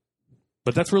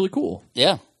 But that's really cool.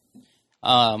 Yeah.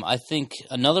 I think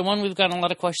another one we've gotten a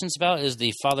lot of questions about is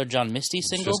the Father John Misty I was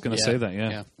single. just going to say that,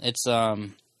 yeah.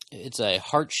 It's a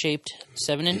heart-shaped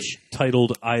 7-inch.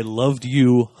 Titled I Loved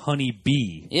You, Honey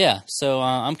Bee. Yeah, so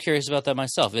I'm curious about that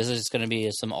myself. Is it just going to be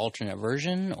some alternate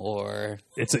version, or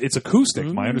It's acoustic.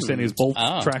 My understanding is both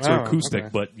Oh. tracks are Oh, acoustic, okay.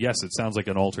 but yes, it sounds like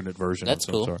an alternate version. That's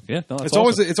of some cool. sort. Yeah, no, that's It's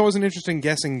always awesome. an interesting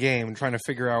guessing game trying to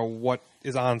figure out what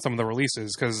is on some of the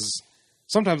releases because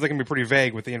sometimes they can be pretty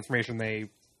vague with the information they.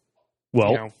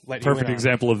 Well, let you perfect in on.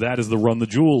 example of that is the Run the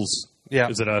Jewels. Yeah.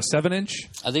 Is it a 7-inch?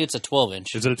 I think it's a 12-inch.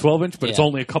 Is it a 12-inch? But it's Yeah.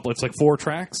 only a couple. It's like 4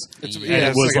 tracks. It's, And yeah, it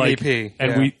it's was like like, an EP.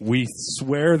 and yeah. we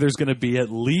swear there's going to be at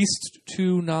least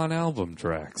 2 non-album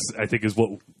tracks, I think is what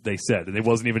they said. And they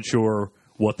wasn't even sure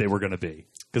what they were going to be.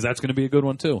 Because that's going to be a good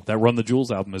one, too. That Run the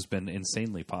Jewels album has been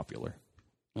insanely popular.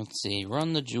 Let's see.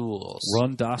 Run the Jewels.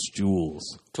 Run Das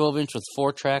Jewels. 12-inch with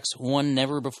 4 tracks. One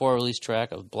never-before-released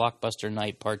track of Blockbuster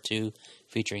Night Part 2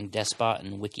 featuring Despot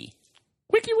and Wiki.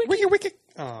 Wiki.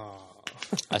 Oh.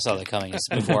 I saw that coming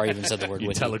before I even said the word You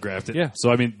Wiki. telegraphed it. Yeah.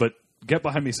 So, I mean, but Get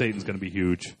Behind Me Satan's going to be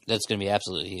huge. That's going to be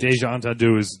absolutely huge. Deja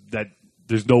Entendu is that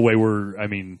there's no way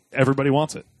everybody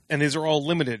wants it. And these are all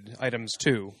limited items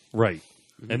too. Right.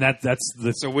 And that's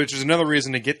the So, which is another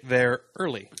reason to get there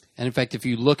early. And in fact, if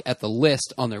you look at the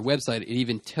list on their website, it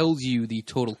even tells you the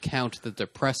total count that they're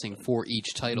pressing for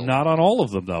each title. not on all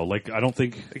of them though. Like I don't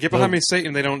think Get Behind Me,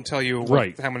 Satan. They don't tell you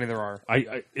Right. how many there are.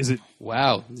 is it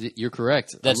Wow, you're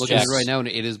correct. That's I'm looking at it Jack's. right now, and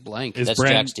it is blank. is That's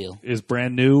brand Jack's deal. is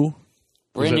brand new?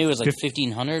 Brand it new is like 50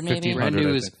 $1,500 maybe? 1500? Brand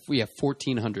new I is think.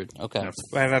 1,400. Okay.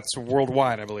 And that's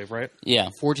worldwide, I believe, right? Yeah.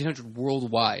 1,400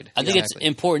 worldwide. I think Exactly. it's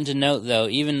important to note, though,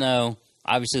 even though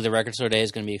obviously the Record Store Day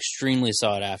is going to be extremely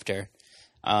sought after,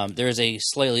 there is a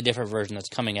slightly different version that's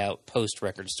coming out post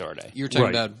Record Store Day. You're talking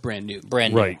Right. about brand new.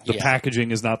 Brand new. Right. The yeah.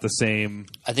 packaging is not the same.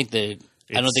 I think I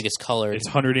don't think it's colored. It's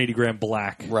 180 gram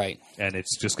black. Right. And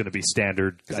it's just going to be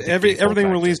standard. I think Everything default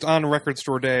released on Record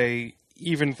Store Day,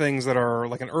 even things that are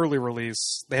like an early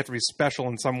release, they have to be special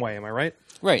in some way. Am I right?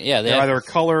 Right, yeah. They're either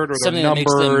colored or they're something that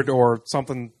makes numbered them- or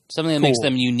something. something that makes cool.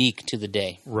 them unique to the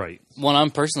day. Right. One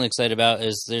I'm personally excited about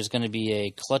is there's going to be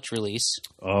a Clutch release.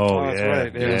 Oh, that's yeah.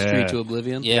 right, yeah. Go Street to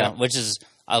Oblivion. Yeah, which is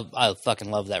I fucking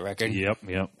love that record. Yep.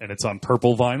 And it's on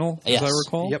purple vinyl, as Yes. I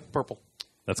recall. Yep, purple.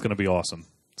 That's going to be awesome.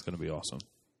 It's going to be awesome.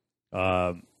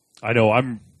 I know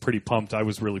I'm pretty pumped. I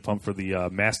was really pumped for the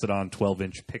Mastodon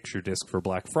 12-inch picture disc for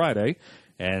Black Friday.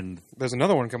 And There's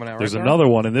another one coming out. there's right, another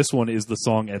one, and this one is the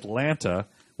song Atlanta,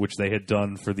 which they had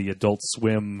done for the Adult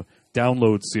Swim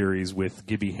download series with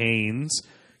Gibby Haynes.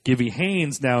 Gibby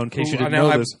Haynes, now, in case Who- you didn't now know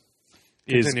I- this,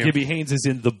 is Continue. Gibby Haynes is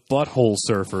in the Butthole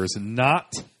Surfers,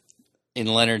 not In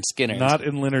Leonard Skinner.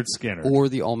 in Leonard Skinner. Or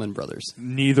the Allman Brothers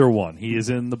Neither one. He is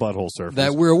in the Butthole Surfers.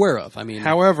 that we're aware of. I mean, I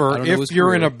However, don't know if his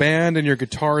you're in career. a band and your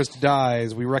guitarist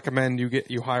dies, we recommend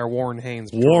you hire Warren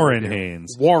Haynes. Warren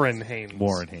Haynes. Warren Haynes.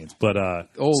 Warren Haynes. But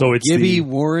oh, so it's Gibby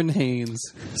Warren Haynes.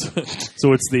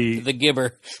 so it's the The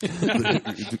Gibber.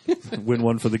 win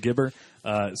one for the Gibber.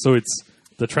 So it's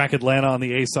the track Atlanta on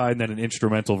the A side and then an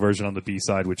instrumental version on the B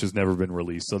side, which has never been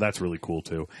released. So that's really cool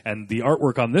too. And the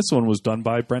artwork on this one was done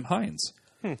by Brent Hines,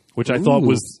 which I thought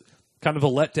was kind of a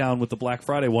letdown with the Black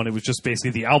Friday one. It was just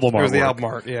basically the album art. It was the album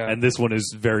art, yeah. And this one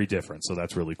is very different. So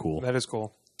that's really cool. That is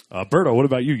cool. Berto, what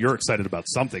about you? You're excited about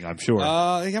something, I'm sure.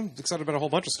 Yeah, I'm excited about a whole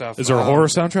bunch of stuff. is there a horror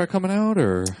soundtrack coming out,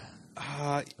 or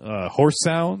Uh, horse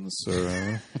sounds,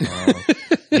 or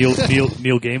Neil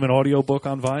Gaiman audiobook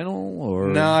on vinyl, or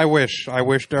no, I wish,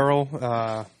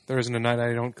 Daryl. There isn't a night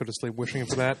I don't go to sleep wishing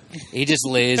for that. He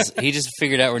just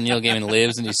figured out where Neil Gaiman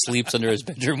lives, and he sleeps under his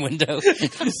bedroom window,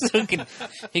 so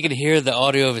he can hear the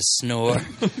audio of his snore.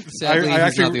 Sadly, I he's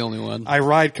actually- not the only one. I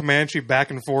ride Comanche back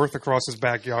and forth across his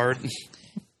backyard,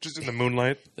 just in the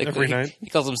moonlight every night. He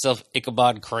calls himself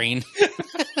Ichabod Crane.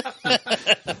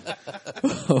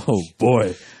 oh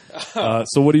boy.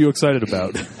 So what are you excited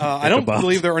about? I don't Ichabod?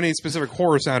 believe there are any specific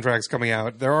horror soundtracks coming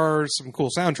out. There are some cool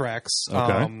soundtracks.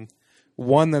 Okay.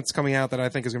 One that's coming out that I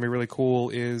think is going to be really cool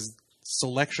is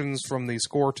selections from the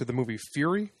score to the movie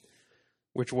Fury,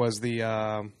 which was the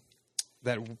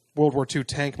that World War II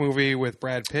tank movie with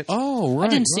Brad Pitt. Oh, right. I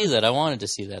didn't see that. I wanted to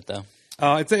see that though.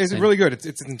 It's really good.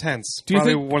 It's intense. Do you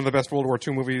Probably think- one of the best World War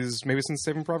II movies, maybe since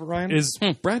Saving Private Ryan. Is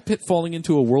Brad Pitt falling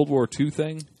into a World War II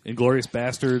thing? Inglourious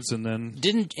Bastards, and then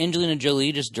Didn't Angelina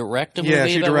Jolie just direct a movie? Yeah,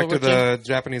 she about World directed War II? the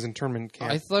Japanese internment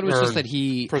camp. I thought it was or just that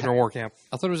he. prisoner of war camp.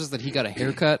 I thought it was just that he got a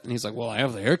haircut, and he's like, "Well, I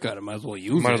have the haircut. I might as well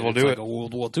use it. Might as well It's do like it." a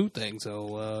World War II thing."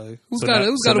 So who's so got now-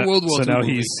 who's so got now- a World War II? So now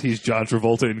movie? he's John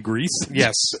Travolta in Grease.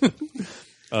 Yes.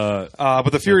 But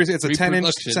the Fury, it's a 10-inch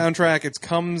Reproduction. soundtrack. It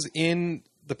comes in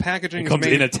the packaging. It is comes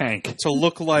made in a tank. to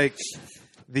look like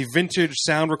the vintage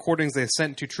sound recordings they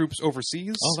sent to troops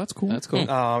overseas. Oh, that's cool. That's cool.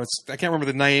 I can't remember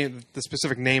the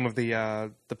specific name of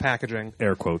the packaging.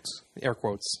 Air quotes. Air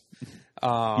quotes. You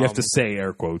have to say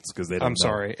air quotes because they don't. I'm know.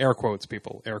 sorry, air quotes,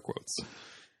 people. Air quotes.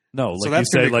 No, like that's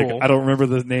you gonna say, be like cool. I don't remember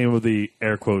the name of the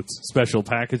air quotes special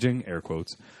packaging. Air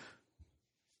quotes.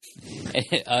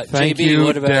 Thank JB, you,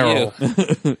 what about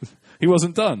Daryl. you? He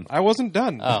wasn't done. I wasn't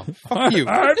done. Oh, Fuck you.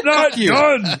 I'm not you.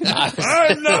 done.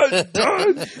 I'm not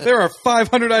done. There are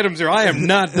 500 items here. I am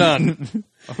not done.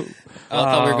 I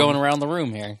thought we were going around the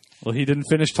room here. Well, he didn't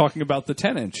finish talking about the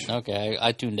 10-inch. Okay,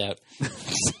 I tuned out.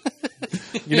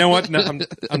 You know what? No, I'm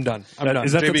done. I'm done.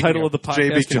 Is that JB the can title go. of the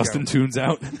JB podcast? can Justin go. tunes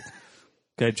out.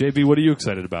 Okay, JB, what are you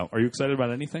excited about? Are you excited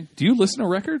about anything? Do you listen to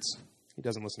records? He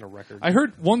doesn't listen to records. I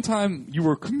heard one time you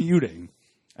were commuting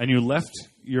and you left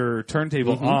your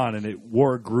turntable on and it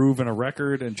wore a groove in a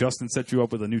record and Justin set you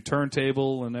up with a new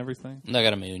turntable and everything. I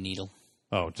got a new needle.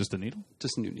 Oh, just a needle?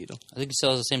 Just a new needle. I think he still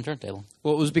has the same turntable.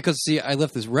 Well, it was because I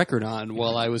left this record on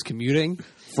while I was commuting.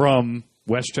 From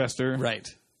Westchester Right.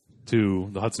 to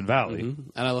the Hudson Valley.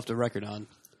 And I left a record on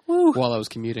while I was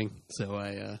commuting. So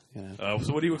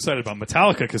So what are you excited about?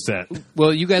 Metallica cassette.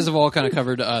 Well, you guys have all kind of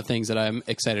covered things that I'm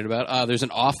excited about. There's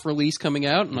an Off release coming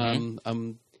out, and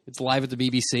it's live at the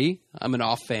BBC. I'm an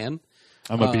Off fan.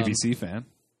 I'm a BBC fan.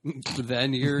 But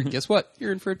then guess what?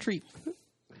 You're in for a treat.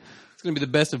 It's going to be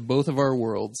the best of both of our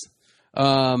worlds.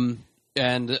 And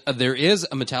there is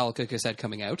a Metallica cassette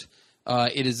coming out.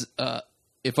 It is,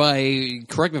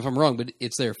 correct me if I'm wrong, but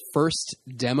it's their first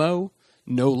demo,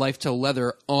 No Life Till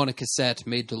Leather, on a cassette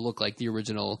made to look like the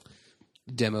original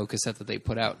demo cassette that they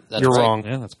put out. That's You're right. wrong.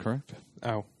 Yeah, that's correct.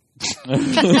 Oh.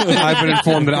 I've been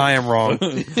informed that I am wrong.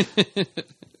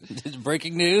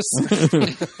 Breaking news.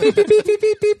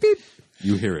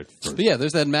 You hear it first. But yeah,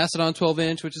 there's that Mastodon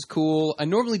 12-inch, which is cool. I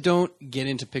normally don't get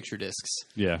into picture discs.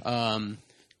 Yeah.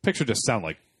 Picture just sound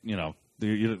like,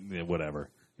 whatever.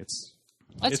 It's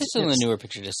I'd say some of the newer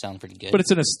picture discs sound pretty good. But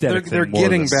it's an aesthetic They're thing more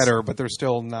getting than- better, but they're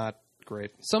still not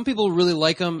great. Some people really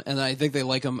like them, and I think they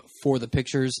like them for the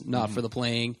pictures, not for the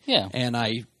playing. Yeah. And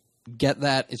I get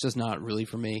that. It's just not really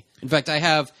for me. In fact, I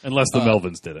have Unless the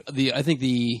Melvins did it. I think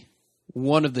the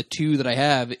one of the two that I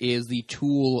have is the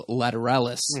Tool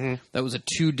Lateralis. That was a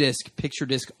 2-disc, picture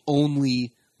disc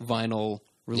only vinyl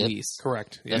release.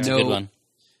 Correct. Yeah. That's No. a good one.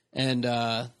 And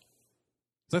Is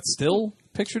that still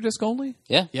picture disc only?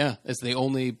 Yeah. yeah, it's the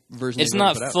only version. It's they've ever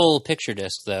not put out. full picture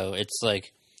disc, though. It's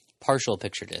like partial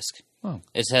picture disc. Oh.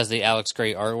 It has the Alex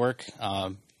Gray artwork.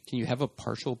 Can you have a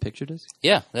partial picture disc?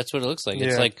 Yeah, that's what it looks like.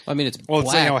 It's Yeah. like, I mean, it's Well,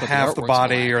 it's black, but half the artwork's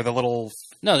body black. or the little.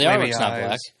 no, the Maybe artwork's not eyes.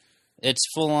 black. It's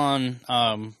full on.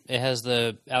 It has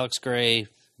the Alex Gray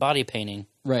body painting.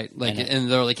 Right, like, And it- and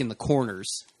they're like in the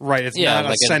corners. Right. It's Yeah, not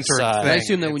like a it's, centered uh, thing. But I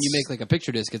assume that when you It's- make like a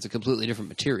picture disc, it's a completely different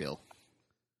material.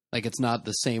 Like it's not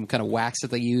the same kind of wax that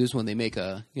they use when they make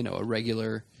a a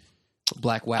regular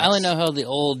black wax. I only know how the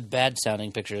old bad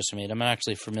sounding pictures are made. I'm not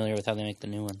actually familiar with how they make the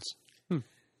new ones.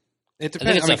 It I depends.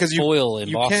 think it's a because foil you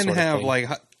embossed can sort of have thing. like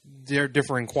they're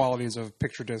differing qualities of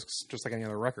picture discs, just like any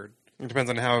other record. It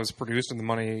depends on how it's produced and the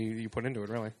money you put into it.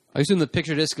 Really, I assume the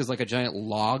picture disc is like a giant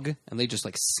log, and they just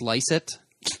like slice it,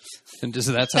 and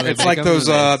just that's how they it's make like them, those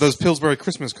and they- those Pillsbury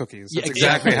Christmas cookies. That's Yeah,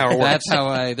 exactly how it works. That's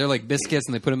how they're like biscuits,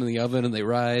 and they put them in the oven, and they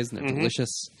rise, and they're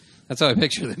delicious. That's how I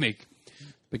picture they make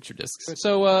picture discs.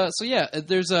 So yeah,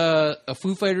 there's a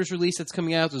Foo Fighters release that's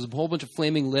coming out. There's a whole bunch of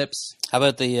Flaming Lips. How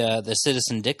about the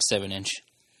Citizen Dick 7-inch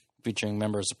featuring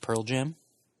members of Pearl Jam?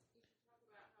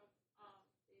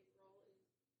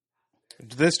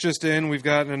 This just in, we've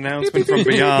got an announcement from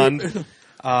Beyond.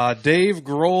 Dave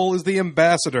Grohl is the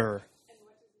ambassador.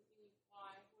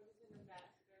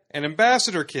 An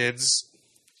ambassador, kids,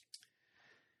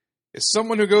 is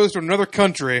someone who goes to another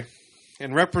country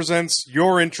and represents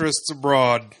your interests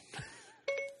abroad.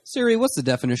 Siri, what's the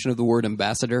definition of the word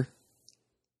ambassador?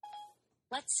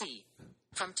 Let's see.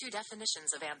 From 2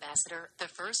 definitions of ambassador, the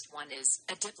first one is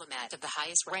a diplomat of the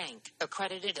highest rank,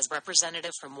 accredited as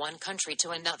representative from one country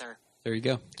to another. There you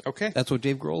go. Okay. That's what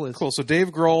Dave Grohl is. Cool. So Dave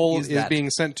Grohl He's is that. being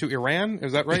sent to Iran.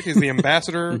 Is that right? He's the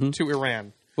ambassador to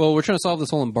Iran. Well, we're trying to solve this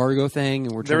whole embargo thing,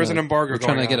 and we're trying There is to- an embargo We're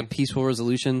trying to going get a on. peaceful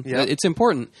resolution. Yep. It's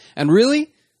important, and really,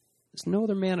 there's no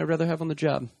other man I'd rather have on the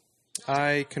job.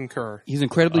 I concur. He's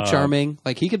incredibly charming.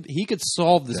 Like he could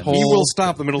solve this whole. He will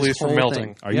stop the Middle this East from whole melting.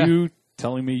 thing. Are Yeah. you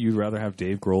telling me you'd rather have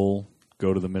Dave Grohl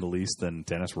go to the Middle East than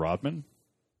Dennis Rodman?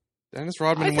 Dennis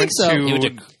Rodman I think went so. to He went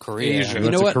to Korea. Asia. He know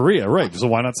went to what? Korea, right? So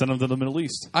why not send him to the Middle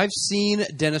East? I've seen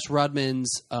Dennis Rodman's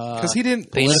because he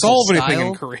didn't Political solve anything style.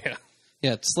 in Korea.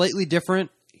 Yeah, it's slightly different.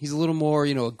 He's a little more,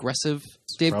 aggressive.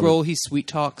 Dave Probably- Grohl, he sweet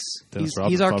talks. Dennis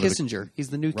He's our Rodman's Kissinger. He's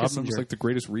the new Rodman's Kissinger. like the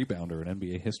greatest rebounder in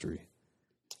NBA history.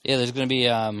 Yeah, there's going to be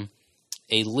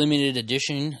a limited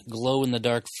edition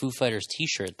glow-in-the-dark Foo Fighters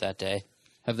T-shirt that day.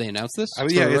 Have they announced this? I mean,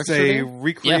 For yeah, the it's record a day?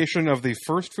 recreation of the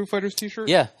first Foo Fighters T-shirt.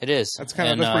 Yeah, it is. That's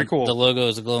And, pretty cool. The logo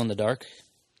is a glow-in-the-dark.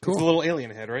 It's the little alien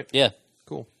head, right? Yeah.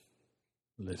 Cool.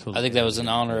 I think that was in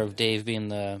honor of Dave being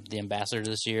the ambassador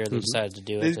this year. They decided to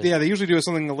do it. They usually do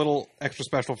something a little extra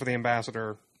special for the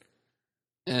ambassador.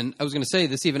 And I was going to say,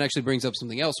 this even actually brings up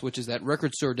something else, which is that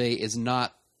Record Store Day is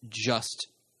not just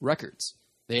records.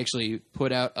 They actually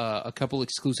put out a couple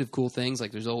exclusive cool things.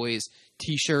 Like there's always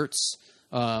T-shirts.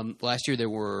 Last year there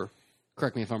were,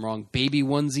 correct me if I'm wrong, baby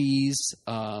onesies.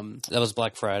 That was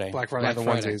Black Friday. Black Friday, Black the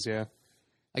Friday. onesies, yeah.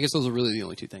 I guess those are really the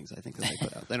only two things I think that they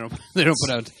put out. They don't put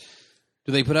out.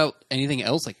 Do they put out anything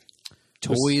else like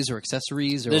toys or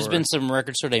accessories? Or There's been some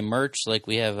Record Store Day merch. Like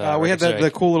we have. We Record had Store Day-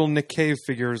 the cool little Nick Cave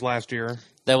figures last year.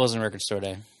 That wasn't Record Store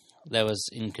Day. That was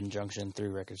in conjunction through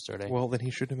Record Store Day. Well, then he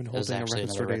shouldn't have been it was holding a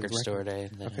actually Record another Store Day. Record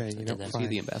Store Day. that Okay, you did know, that. fine.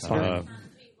 the ambassador.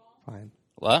 Fine.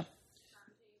 What?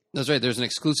 That's right. There's an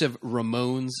exclusive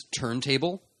Ramones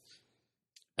turntable.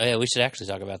 Oh yeah, we should actually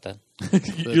talk about that.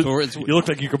 you, it's- you look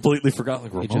like you completely forgot.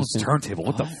 Like Ramones just- turntable.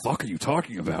 What the fuck are you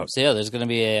talking about? So yeah, there's going to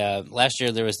be a. Last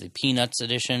year there was the Peanuts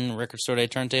edition Record Store Day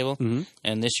turntable,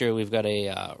 and this year we've got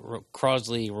a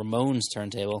Crosley Ramones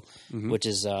turntable, which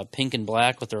is pink and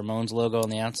black with the Ramones logo on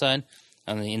the outside.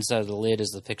 On the inside of the lid is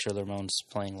the picture of the Ramones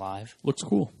playing live. Looks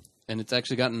cool. And it's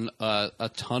actually gotten a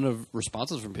ton of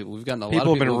responses from people. We've gotten a lot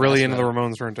People of have people been really asking into the about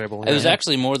Ramones turntable. It was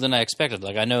actually more than I expected.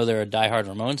 Like I know there are diehard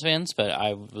Ramones fans, but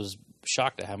I was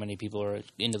shocked at how many people are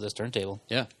into this turntable.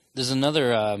 it. Yeah. There's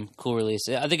another cool release.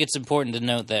 I think it's important to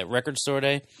note that Record Store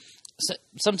Day.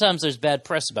 Sometimes there's bad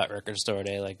press about Record Store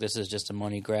Day, like this is just a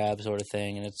money grab sort of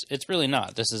thing, and it's really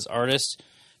not. This is artists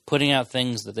putting out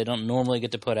things that they don't normally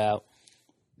get to put out.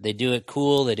 They do it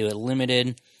cool. They do it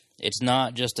limited. It's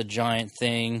not just a giant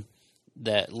thing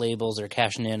that labels are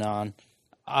cashing in on.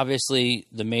 obviously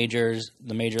the major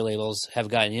labels have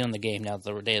gotten in on the game now that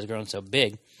the day has grown so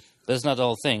big. But that's not the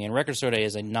whole thing. And Record Store Day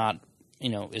is not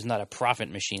a profit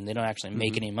machine. They don't actually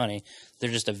make any money. They're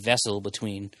just a vessel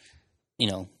between,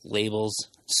 labels,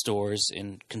 stores,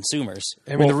 and consumers.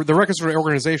 I mean, the record store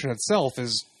organization itself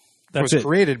was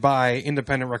created by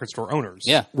independent record store owners.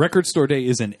 Yeah. Record Store Day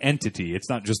is an entity. It's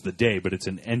not just the day, but it's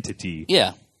an entity.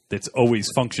 Yeah. That's always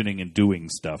functioning and doing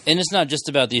stuff. And it's not just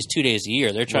about these 2 days a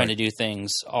year. They're trying to do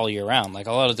things all year round. Like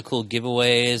a lot of the cool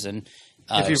giveaways and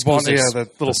if you bought the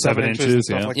little 7 inches and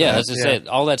stuff like that. As I said,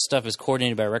 all that stuff is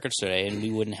coordinated by Record Store Day, and we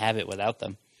wouldn't have it without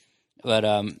them.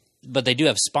 But they do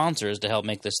have sponsors to help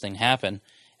make this thing happen.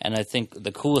 And I think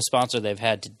the coolest sponsor they've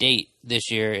had to date this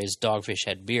year is Dogfish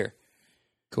Head Beer.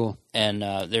 Cool. And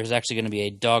there's actually going to be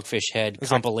a Dogfish Head It's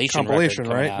compilation like record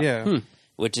coming right? out, Yeah.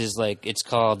 which is it's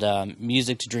called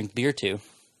Music to Drink Beer To.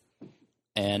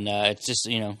 And it's just,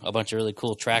 a bunch of really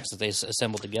cool tracks that they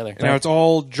assembled together. Now it's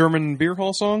all German beer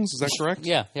hall songs. Is that correct?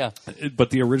 Yeah.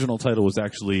 But the original title was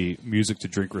actually Music to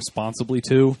Drink Responsibly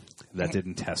To. That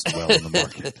didn't test well in the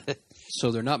market.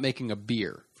 So they're not making a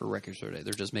beer for Record Store Day.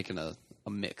 They're just making a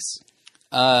mix.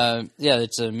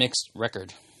 It's a mixed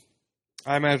record.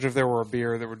 I imagine if there were a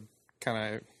beer that would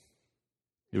kind of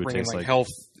It would bring in taste like health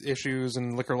issues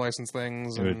and liquor license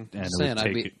things. It would, And and it Saying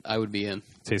would I would be in.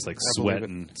 taste like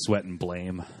believe sweat and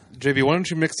blame. JB, why don't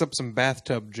you mix up some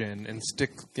bathtub gin and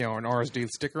stick an RSD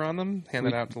sticker on them? Hand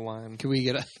it out to the line. Can we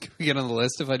get on the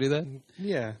list if I do that?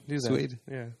 Yeah, do that. Sweet.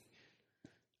 Yeah.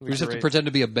 We just have to pretend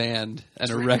to be a band and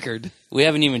a record. We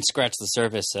haven't even scratched the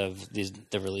surface of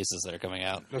the releases that are coming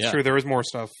out. That's true. There is more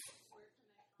stuff.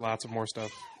 Lots of more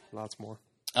stuff. Lots more.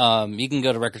 You can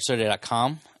go to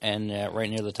recordstoreday.com, and right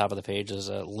near the top of the page is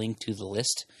a link to the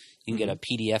list. You can get a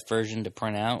PDF version to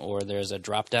print out, or there's a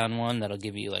drop-down one that'll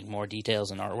give you more details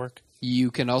and artwork.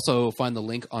 You can also find the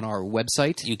link on our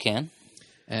website You can.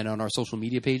 and on our social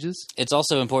media pages. It's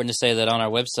also important to say that on our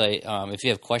website, if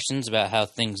you have questions about how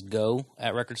things go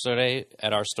at Record Store Day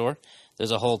at our store,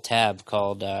 there's a whole tab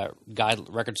called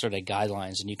Record Store Day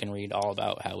Guidelines, and you can read all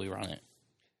about how we run it.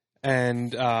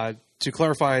 And to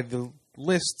clarify the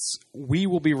lists, we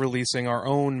will be releasing our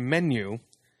own menu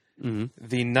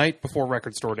the night before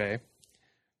Record Store Day,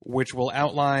 which will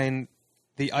outline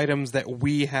the items that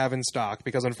we have in stock,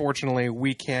 because unfortunately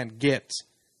we can't get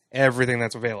everything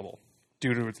that's available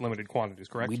due to its limited quantities,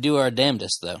 correct? We do our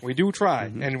damnedest, though. We do try,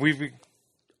 and we've been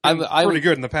I pretty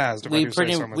good in the past, if I we do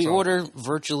say so myself. we order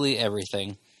virtually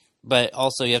everything, but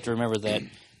also you have to remember that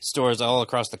stores all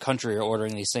across the country are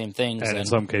ordering these same things, And in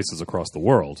some cases across the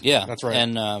world. yeah, That's right.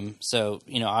 And so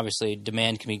obviously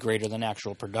demand can be greater than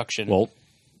actual production. Well,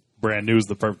 Brand New is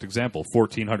the perfect example.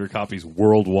 1,400 copies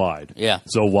worldwide. Yeah.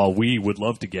 So while we would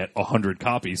love to get 100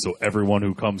 copies so everyone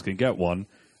who comes can get one,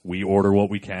 we order what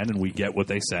we can and we get what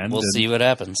they send. we'll see what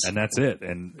happens. And that's it.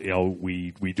 And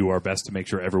we do our best to make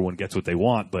sure everyone gets what they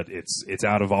want, but it's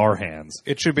out of our hands.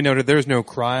 It should be noted there's no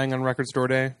crying on Record Store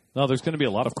Day. No, there's going to be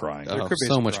a lot of crying. Oh, could be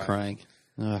so some much crying.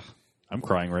 Ugh. I'm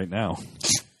crying right now.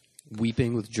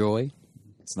 Weeping with joy.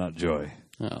 It's not joy.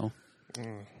 Oh.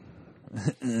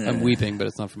 I'm weeping, but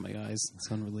it's not from my eyes. It's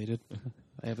unrelated.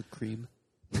 I have a cream.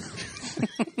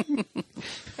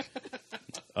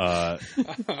 Yeah.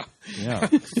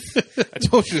 I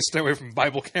told you to stay away from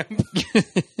Bible camp.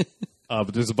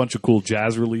 But there's a bunch of cool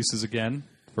jazz releases again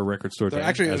for Record Store Day.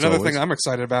 Actually, as another always. thing I'm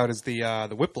excited about is the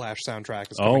Whiplash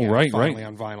soundtrack is Oh, coming out right, finally right.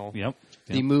 on vinyl. Yep.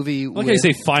 The movie Like with...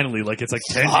 I say finally, like it's like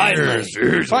 10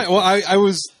 years. Fine. Well,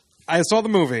 I saw the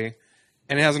movie,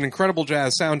 and it has an incredible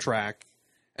jazz soundtrack.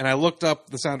 And I looked up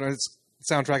the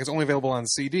soundtrack. It's only available on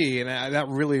CD, and that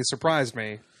really surprised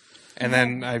me. And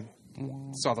then I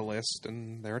saw the list,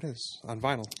 and there it is on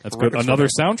vinyl. That's for good. Record Another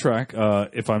Store soundtrack,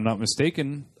 if I'm not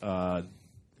mistaken,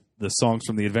 the songs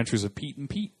from The Adventures of Pete and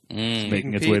Pete is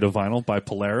making its Pete. way to vinyl by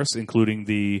Polaris, including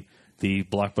the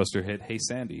blockbuster hit "Hey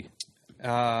Sandy."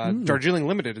 Day. Darjeeling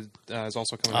Limited is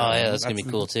also coming out. Oh yeah, that's gonna be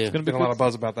cool too. Been a lot of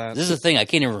buzz about that. This is the thing. I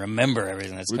can't even remember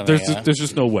everything that's coming There's out.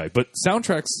 just no way. But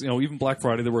soundtracks, even Black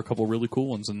Friday, there were a couple really cool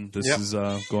ones, and this Yep. is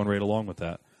going right along with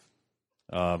that.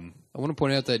 I want to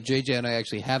point out that JJ and I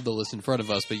actually have the list in front of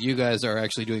us, but you guys are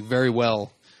actually doing very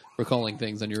well recalling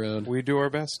things on your own. We do our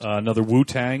best. Another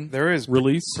Wu-Tang There is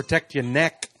release, Protect Your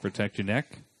Neck. Protect Your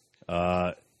Neck.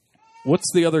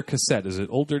 What's the other cassette? Is it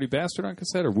Old Dirty Bastard on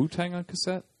cassette or Wu-Tang on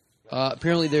cassette?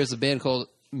 Apparently there's a band called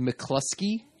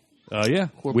McCluskey. Yeah.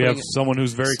 We're We have putting it- someone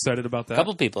who's very excited about that. A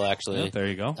couple people actually. There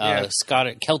you go.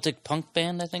 Scottish Celtic punk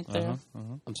band, I think they're.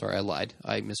 I'm sorry, I lied.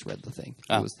 I misread the thing.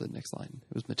 Oh. It was the next line.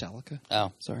 It was Metallica.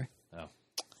 Oh, Sorry.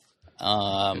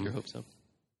 um, Had your hopes up.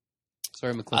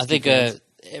 Sorry, McCluskey. I think fans.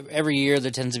 every year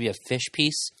there tends to be a fish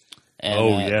piece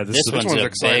And, This is one's a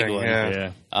exciting, big one.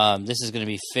 yeah. This is going to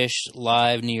be Fish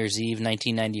Live New Year's Eve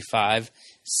 1995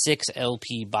 6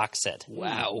 LP box set.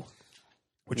 Wow.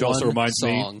 Which also reminds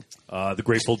song. me, the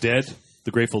Grateful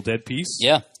Dead piece.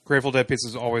 Yeah. Grateful Dead piece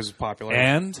is always popular.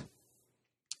 And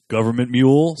Government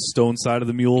Mule, Stone Side of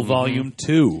the Mule, Volume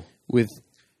 2. With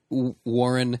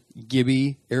Warren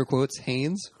Gibby, air quotes,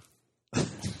 Haynes.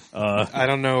 I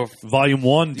don't know if Volume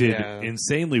 1 did Yeah.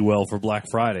 insanely well for Black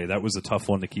Friday. That was a tough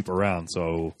one to keep around,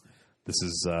 so this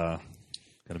is going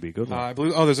to be a good one. I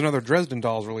believe. Oh, there's another Dresden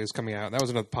Dolls release coming out. That was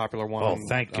another popular one. Oh,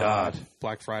 thank God.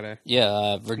 Black Friday.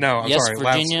 Yeah. No, I'm yes, sorry.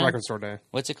 Virginia. Last Record Store Day.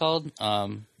 What's it called?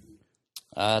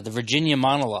 The Virginia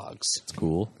Monologues. It's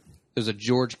cool. There's a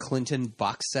George Clinton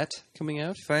box set coming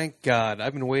out. Thank God.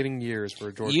 I've been waiting years for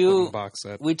a George You- Clinton box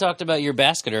set. We talked about your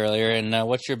basket earlier, and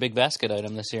what's your big basket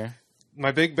item this year?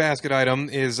 My big basket item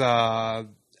is I'm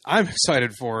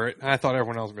excited for it. I thought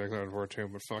everyone else would be excited for it too,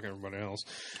 but fuck everybody else.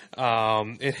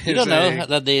 You don't know how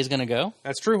that day is going to go?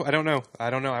 That's true. I don't know. I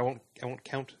won't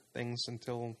count things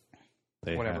until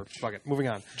They whatever. hatch. Fuck it. Moving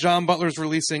on. John Butler's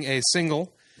releasing a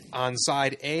single. On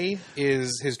side A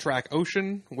is his track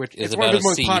 "Ocean," which Is it's one of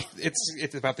about his a most sea.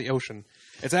 it's about the ocean.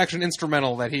 It's actually an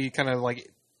instrumental that he kind of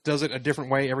like does it a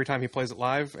different way every time he plays it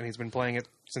live, and he's been playing it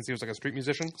since he was like a street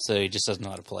musician. So he just doesn't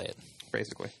know how to play it.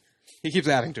 Basically, he keeps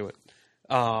adding to it.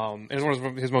 And it's one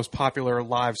of his most popular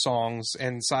live songs.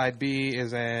 And side B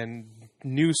is a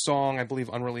new song, I believe,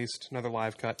 unreleased, another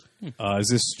live cut. Is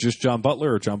this just John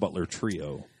Butler or John Butler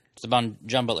Trio? It's the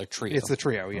John Butler Trio. It's the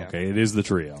trio, yeah. Okay, it is the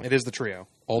trio. It is the trio.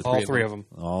 All three of them.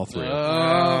 All three.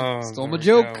 Stole my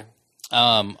there we joke.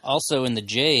 go. Also in the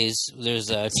J's, there's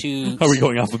two. Are we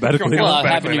going alphabetically? Well, I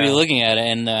Alphabetically happen to be now. looking at it,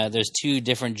 and there's two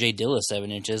different J Dilla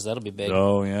 7-inches. That'll be big.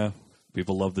 Oh, yeah.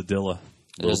 People love the Dilla.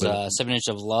 There's Little a 7-inch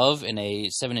of Love and a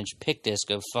 7-inch pick disc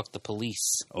of Fuck the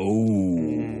Police.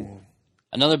 Oh.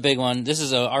 Another big one. This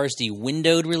is a RSD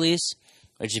windowed release,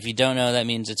 which if you don't know, that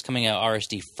means it's coming out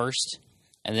RSD first,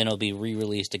 and then it'll be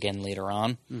re-released again later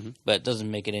on. But it doesn't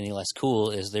make it any less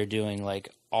cool. Is they're doing like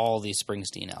all these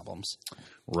Springsteen albums.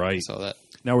 Right. So that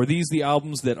Now, are these the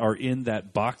albums that are in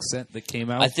that box set that came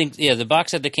out? I think, yeah, the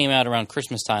box set that came out around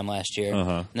Christmas time last year,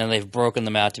 Uh-huh. and then they've broken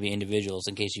them out to be individuals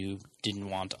in case you didn't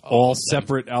want all of them.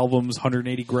 separate albums,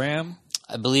 180 gram.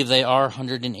 I believe they are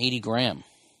 180 gram.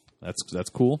 That's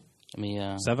cool. Let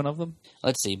me, 7 of them.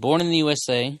 let's see. Born in the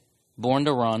USA, Born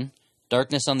to Run,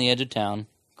 Darkness on the Edge of Town,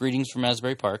 Greetings from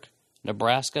Asbury Park,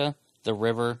 Nebraska, The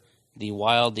River, The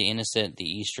Wild, The Innocent, The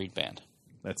E Street Band.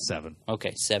 That's 7.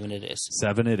 Okay, 7 it is.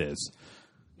 7 it is.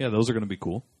 Yeah, those are going to be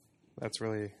cool. That's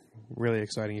really, really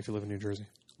exciting if you live in New Jersey.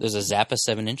 There's a Zappa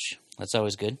 7-inch. That's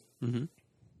always good.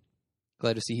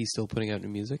 glad to see he's still putting out new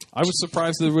music. I was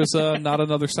surprised there was not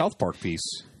another South Park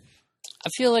piece. I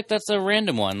feel like that's a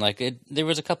random one. Like there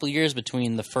was a couple years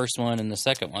between the first one and the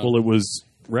second one. Well, it was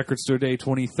Record Store Day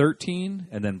 2013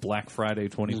 and then Black Friday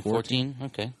 2014. 14.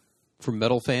 Okay. For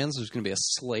metal fans, there's going to be a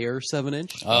Slayer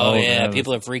 7-inch. Oh, Oh, yeah, yeah.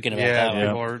 people are freaking about Yeah, that one.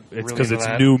 people are It's really because into it's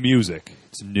that. new music.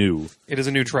 It's new. It is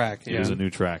a new track. It Yeah. is a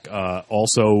new track.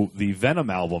 Also, the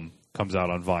Venom album comes out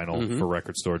on vinyl for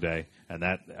Record Store Day, and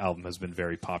that album has been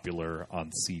very popular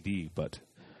on CD, but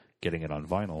getting it on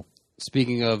vinyl.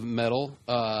 Speaking of metal,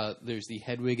 there's the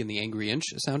Hedwig and the Angry Inch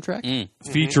soundtrack.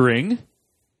 Featuring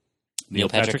Neil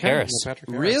Patrick Harris. Neil Patrick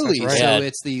Harris, Really? that's right. So Yeah.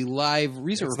 it's the live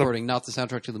recent It's the- recording, not the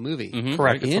soundtrack to the movie.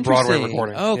 Correct. It's the Broadway Interesting.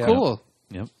 recording. Oh, Yeah. cool.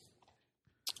 Yep.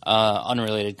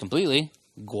 Unrelated completely.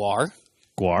 Guar.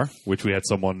 Guar, which we had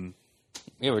someone.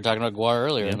 Yeah, we were talking about Guar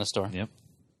earlier in Yep. the store. Yep.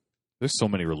 There's so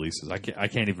many releases. I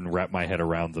can't even wrap my head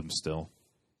around them still.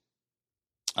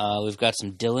 We've got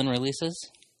some Dylan releases.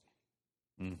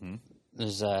 Mm-hmm.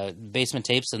 There's Basement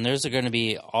Tapes, and those are going to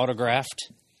be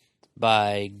autographed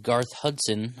by Garth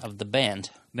Hudson of the band.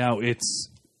 Now it's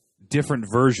different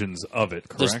versions of it.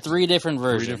 Correct. There's 3 different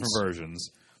versions. 3 different versions.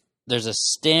 There's a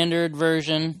standard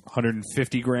version,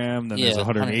 150 gram. Then yeah, there's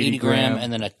 180 gram,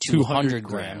 and then a 200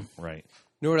 gram. Right.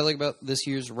 You know what I like about this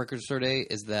year's Record Store Day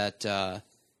is that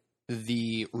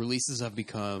the releases have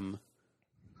become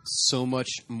so much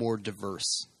more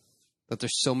diverse. That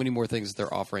there's so many more things that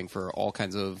they're offering for all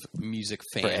kinds of music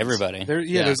fans. For everybody.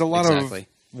 There's a lot exactly.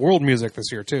 of world music this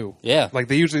year too. Yeah. Like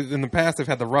they usually in the past they've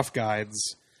had the rough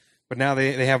guides, but now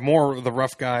they have more of the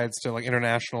rough guides to like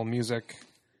international music,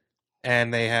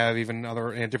 and they have even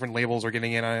other different labels are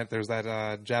getting in on it. There's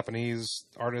that Japanese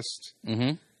artist.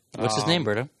 What's his name,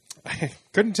 Berto? I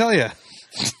couldn't tell you.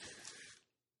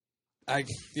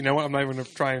 You know what? I'm not even going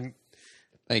to try and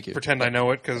Thank you. pretend I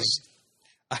know it because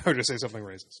I would just say something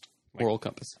racist. Moral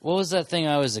compass. What was that thing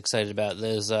I was excited about?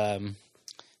 There's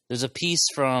a piece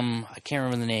from, I can't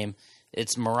remember the name,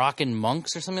 it's Moroccan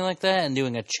monks or something like that, and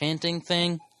doing a chanting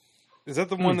thing. Is that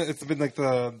the one that it's been like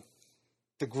the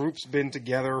group's been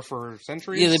together for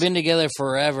centuries? Yeah, they've been together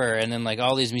forever, and then like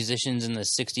all these musicians in the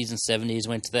 60s and 70s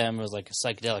went to them. It was like a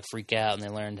psychedelic freak out, and they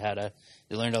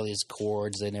learned all these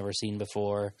chords they'd never seen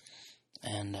before.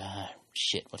 And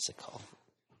shit, what's it called?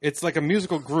 It's like a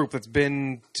musical group that's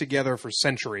been together for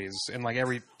centuries, and like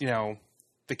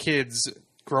the kids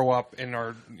grow up and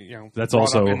are That's brought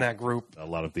also up in that group. a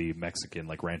lot of the Mexican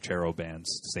like ranchero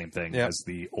bands. Same thing. Yep. As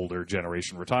the older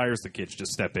generation retires, the kids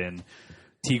just step in.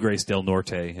 Tigres del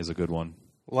Norte is a good one.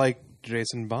 Like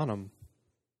Jason Bonham.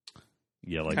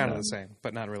 Yeah, like Kind of that. the same,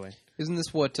 but not really. Isn't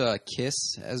this what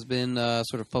Kiss has been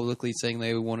sort of publicly saying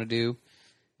they want to do?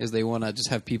 Is they want to just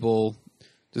have people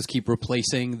just keep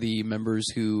replacing the members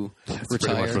who That's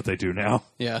retire? pretty much what they do now.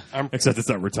 Yeah. Except it's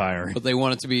not retiring. But they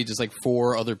want it to be just like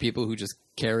 4 other people who just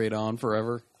carry it on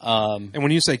forever. And when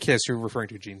you say Kiss, you're referring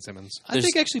to Gene Simmons. I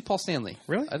think actually Paul Stanley.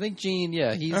 Really? I think Gene,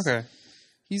 yeah. Okay.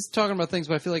 He's talking about things,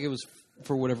 but I feel like it was,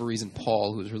 for whatever reason,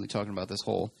 Paul who was really talking about this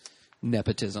whole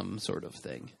nepotism sort of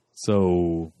thing.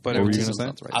 So, But what were you Nepotism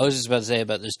going to sounds say? right. I was just about to say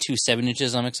about there's 2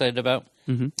 7-inches I'm excited about.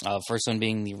 Mm-hmm. First one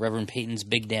being the Reverend Peyton's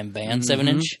Big Damn Band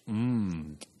 7-inch,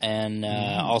 and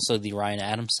also the Ryan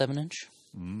Adams 7-inch.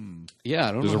 Yeah,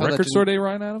 I don't There's know a how that record didn't- store day,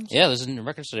 Ryan Adams? Yeah, there's a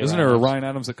record store. Isn't there a Ryan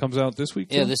Adams that comes out this week?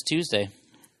 Yeah, too? this Tuesday.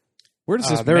 Where does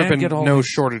this There man have been get all no these-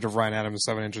 shortage of Ryan Adams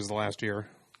 7 inches the last year.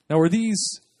 Now, are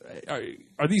these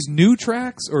new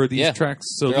tracks or are these Yeah. tracks?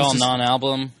 So They're this all is-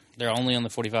 non-album. They're only on the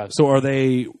 45. So are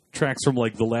they tracks from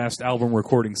like the last album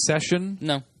recording session?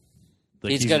 No.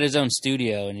 Like He's got his own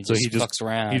studio, and he so just he just fucks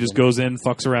around. He just and- goes in,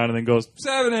 fucks around, and then goes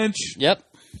 7-inch. Yep.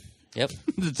 Yep.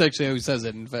 That's actually how he says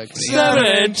it, in fact.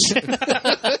 7-inch.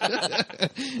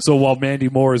 So while Mandy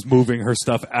Moore is moving her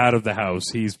stuff out of the house,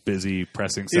 he's busy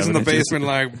pressing. He's in the 7 inches. basement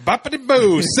like, boppity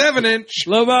boo, 7 inch.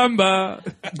 La Bamba.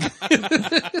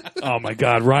 Oh my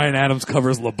God! Ryan Adams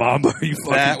covers La Bamba. Are you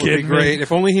fucking That would be kidding great. me?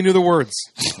 If only he knew the words.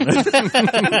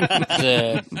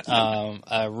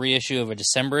 A reissue of a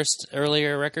Decemberist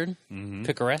earlier record,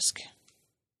 Picaresque.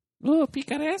 Oh,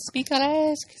 picaresque.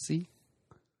 Picaresque. See?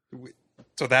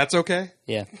 So that's okay?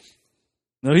 Yeah.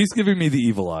 No, he's giving me the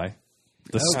evil eye,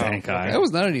 the stank okay. eye. That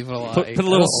was not an evil eye. Put a at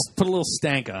little all. put a little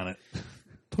stank on it.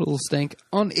 Put a little stank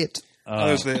on it.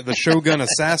 There's the Shogun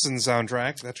Assassin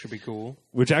soundtrack. That should be cool.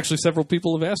 Which actually several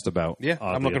people have asked about. Yeah,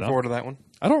 I'm oddly looking enough. forward to that one.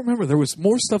 I don't remember. There was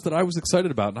more stuff that I was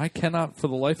excited about, and I cannot, for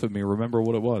the life of me, remember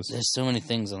what it was. There's so many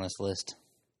things on this list.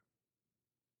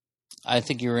 I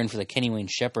think you were in for the Kenny Wayne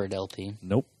Shepherd LP.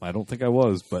 Nope, I don't think I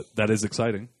was, but that is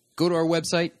exciting. Go to our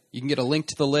website. You can get a link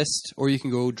to the list, or you can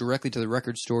go directly to the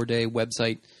Record Store Day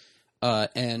website.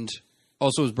 And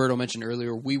also, as Berto mentioned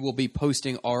earlier, we will be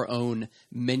posting our own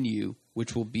menu,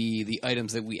 which will be the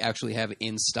items that we actually have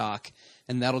in stock.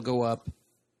 And that'll go up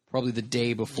probably the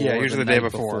day before. Yeah, usually the day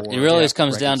night before. It really always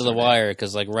comes Record down to the Store Day. wire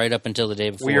because, like, right up until the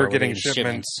day before, We are we're getting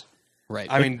shipments. Right.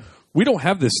 I mean, We don't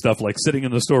have this stuff like sitting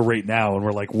in the store right now, and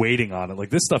we're like waiting on it. Like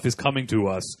this stuff is coming to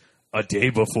us a day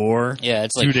before. Yeah,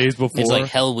 it's 2 like days before. It's like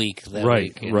Hell Week. That right,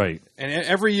 week, you know? right. and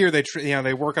every year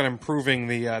they work on improving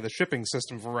the shipping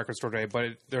system for Record Store Day,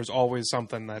 but there's always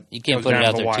something that You can't goes put it down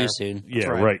out the there wire. too soon. Yeah,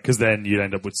 Right. right. Because then you'd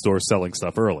end up with stores selling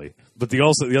stuff early. But the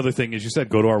other thing is, you said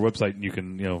go to our website and you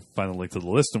can find the link to the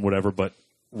list and whatever. But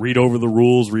read over the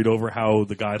rules, read over how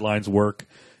the guidelines work,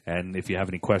 and if you have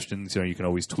any questions, you can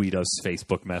always tweet us,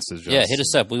 Facebook message us. Yeah, hit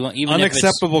us up. We want even if it's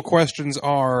Unacceptable questions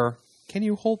are: can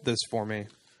you hold this for me?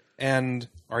 And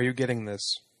are you getting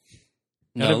this?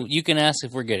 no. You can ask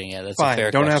if we're getting it. That's a Fine. fair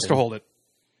Don't question. ask to hold it,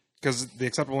 because the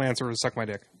acceptable answer is suck my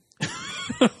dick.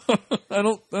 I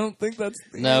don't think that's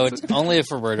No, it's only if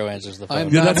Roberto answers the phone. I'm,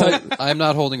 Yeah, not that's I'm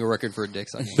not holding a record for a dick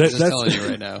sucking. That- I'm just that's- telling you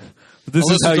right now. This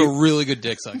Unless is how it's a you really good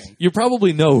dick sucking. you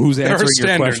probably know who's There are answering your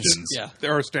standards. questions. Yeah.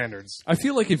 There are standards. I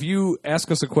feel like if you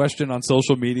ask us a question on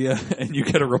social media and you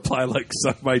get a reply like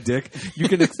 "suck my dick," you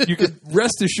can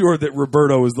rest assured that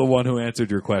Roberto is the one who answered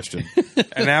your question.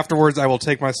 And afterwards, I will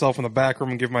take myself in the back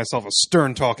room and give myself a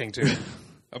stern talking to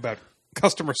about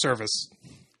customer service.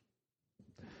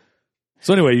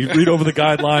 So anyway, you read over the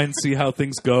guidelines, see how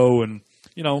things go, and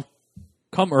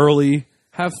come early,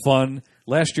 have fun.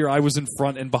 Last year, I was in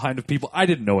front and behind of people. I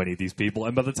didn't know any of these people,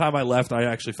 and by the time I left, I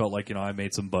actually felt like I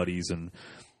made some buddies and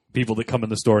people that come in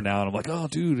the store now, and I'm like, oh,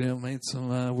 dude, I made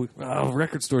some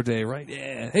Record Store Day, right?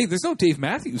 Yeah. Hey, there's no Dave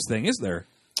Matthews thing, is there?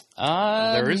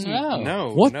 There isn't.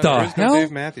 No. What no, the there is no hell?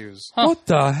 Dave Matthews. What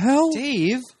the hell,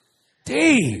 Dave?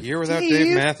 Dave? A year without Dave?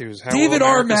 Dave Matthews. How David will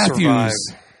R. America Matthews.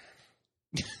 survive?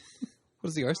 What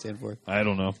does the R stand for? I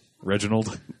don't know.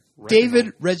 Reginald.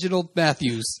 David Reginald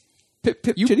Matthews. Pip,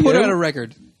 You put out a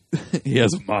record. He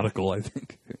has a monocle, I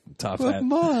think. top hat.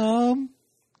 Mom.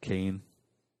 Kane.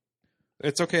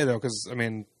 It's okay though, because I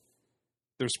mean,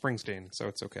 there's Springsteen, so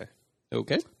it's okay.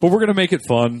 Okay. But we're going to make it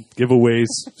fun. Giveaways,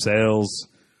 sales,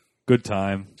 good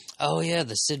time. Oh yeah,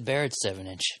 the Sid Barrett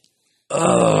 7-inch.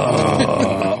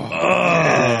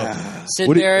 Sid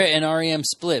What do you- Barrett and REM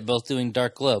Split both doing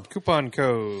Dark Globe. Coupon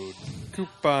code.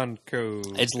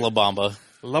 It's La Bamba.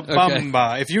 La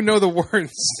Bamba. If you know the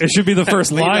words, It should be the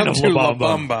first lead line up of to La La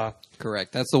Bamba. Bamba.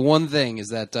 Correct. That's the one thing is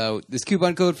that this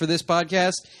coupon code for this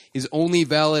podcast is only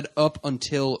valid up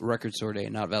until Record Store Day,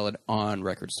 not valid on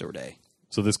Record Store Day.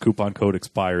 So this coupon code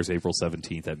expires April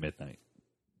 17th at midnight.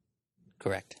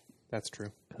 Correct. That's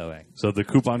true. Okay. So the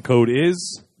coupon code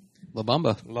is... La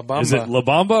Bamba. La Bamba. Is it La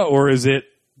Bamba or is it...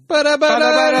 La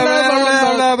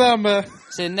Bamba.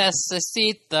 Se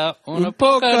necesita una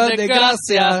poca de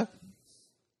gracia.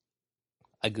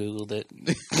 I Googled it.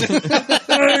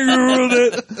 I ruled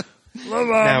it. La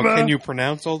Now, Bamba. can you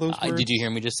pronounce all those words? Did you hear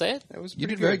me just say it? That was You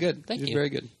pretty did very good. Thank you. Did you. very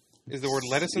good. Is the word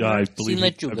lettuce in Yeah, there? I Sin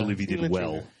lechuga. believe he Sin did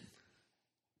well.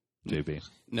 lechuga. JB.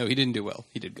 No, he didn't do well.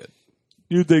 He did good.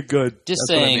 You did good. Just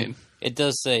That's what I saying, mean. it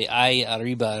does say "ay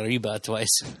arriba" twice.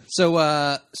 So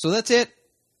that's it.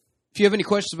 If you have any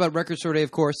questions about Record Store Day,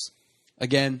 of course,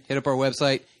 again, hit up our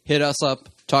website, hit us up,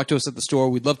 talk to us at the store.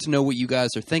 We'd love to know what you guys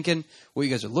are thinking, what you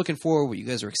guys are looking for, what you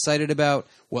guys are excited about,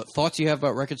 what thoughts you have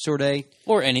about Record Store Day.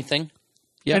 Or anything.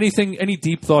 Yeah. Anything, any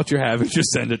deep thought you have, just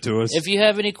send it to us. If you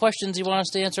have any questions you want us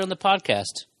to answer on the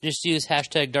podcast, just use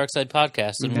hashtag Darkside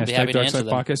Podcast, and we'll be happy to answer Darkside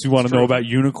them. Podcast. You want to know about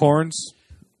unicorns?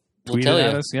 We'll Tweet tell it you.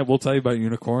 at us. Yeah, we'll tell you about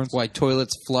unicorns. Why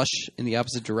toilets flush in the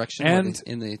opposite direction And-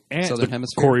 in the And southern the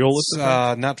hemisphere? Coriolis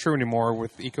effect. Not true anymore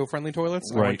with eco-friendly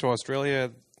toilets. I Right. went to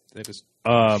Australia. They just.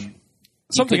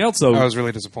 Something else, though. I was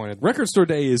really disappointed. Record Store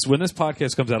Day is when this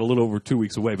podcast comes out a little over 2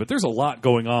 weeks away, but there's a lot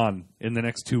going on in the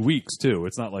next 2 weeks, too.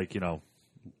 It's not like,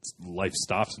 life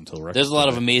stops until Record There's a lot Store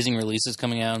of Day. amazing releases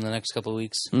coming out in the next couple of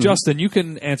weeks. Justin, you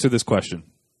can answer this question.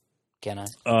 Can I?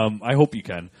 I hope you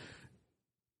can.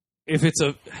 If it's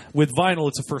with vinyl,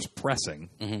 it's a first pressing.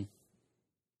 Mhm.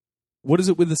 What is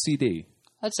it with the CD?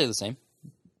 I'd say the same.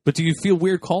 But do you feel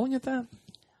weird calling it that?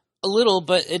 A little,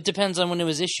 but it depends on when it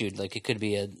was issued. Like it could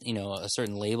be a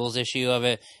certain label's issue of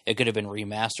it. It could have been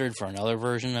remastered for another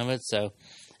version of it. So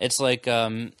it's like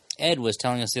Ed was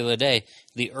telling us the other day,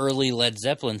 the early Led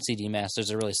Zeppelin CD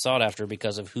masters are really sought after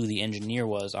because of who the engineer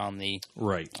was on the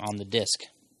disc.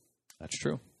 That's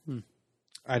true.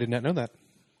 I did not know that.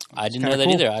 I didn't kinda know that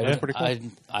cool. either. That's pretty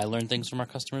cool. I learn things from our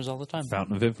customers all the time.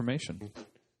 Fountain of information.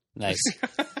 Nice.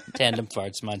 Tandem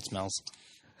farts, mine smells.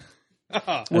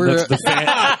 We're, The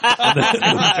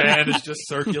fan is just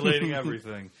circulating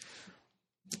everything.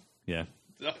 Yeah.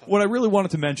 What I really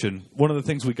wanted to mention, one of the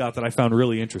things we got that I found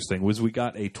really interesting was we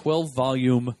got a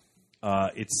 12-volume,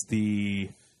 it's the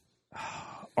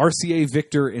RCA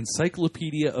Victor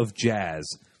Encyclopedia of Jazz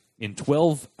in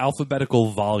 12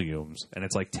 alphabetical volumes, and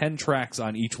it's like 10 tracks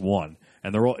on each one,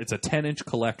 and it's a 10-inch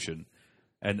collection,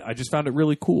 and I just found it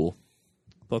really cool.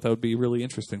 Thought that would be a really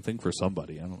interesting thing for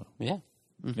somebody. I don't know. Yeah.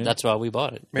 That's why we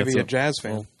bought it. Maybe That's a jazz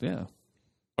fan. Yeah.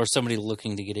 Or somebody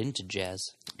looking to get into jazz.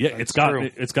 Yeah, it's got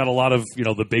true. it's got a lot of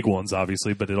the big ones,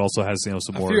 obviously, but it also has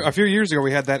some more. A few years ago,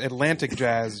 we had that Atlantic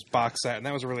Jazz box set, and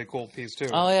that was a really cool piece too.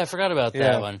 Oh, yeah, I forgot about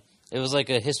Yeah. that one. It was like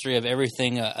a history of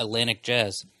everything Atlantic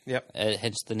Jazz. Yep.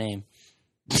 Hence the name.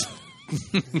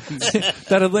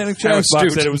 That Atlantic Jazz box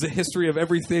astute. said it was a history of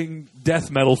everything death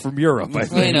metal from Europe. I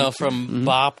think. Well, from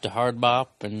bop to hard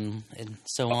bop and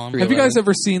so on. Have you guys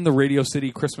ever seen the Radio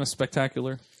City Christmas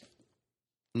Spectacular?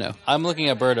 no. I'm looking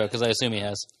at Berto because I assume he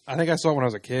has. I think I saw it when I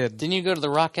was a kid. Didn't you go to the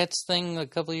Rockettes thing a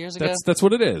couple of years ago? That's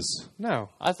what it is. No,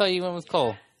 I thought you went with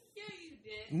Cole.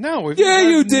 no. Yeah,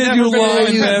 you did. You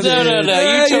lying bastard. No,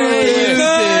 you totally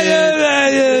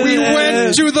did. We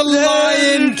went to the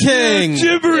Lion King.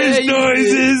 Gibberish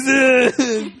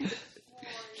noises.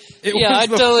 It Yeah, was I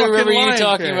the totally fucking remember you Lion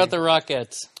talking King. about the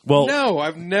Rockettes. Well, No,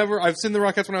 I've seen the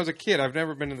Rockettes when I was a kid. I've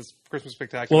never been to this Christmas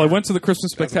spectacular. well, I went to the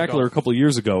Christmas As an Spectacular a adult. couple of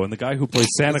years ago, and the guy who plays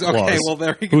Santa Okay, Claus, well,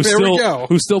 there we who go.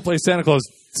 still plays Santa Claus,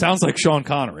 sounds like Sean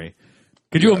Connery.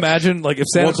 Could you imagine, like, if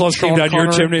Santa Wasn't Claus came Sean down your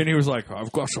Connery? chimney and he was like,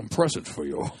 "I've got some presents for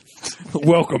you.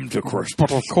 Welcome to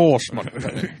Christmas." Of course,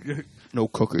 man. No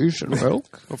cookies and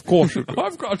milk. Of course.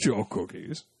 I've got your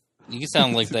cookies. You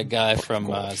sound like that guy from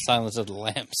Silence of the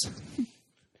Lambs.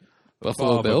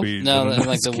 Buffalo Bill. No,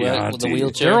 like the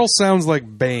wheelchair. Daryl sounds like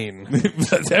Bane.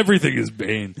 Everything is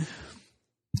Bane.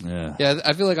 Yeah. Yeah,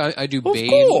 I feel like I do Bane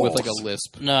course. with like a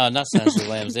lisp. No, not Silence of the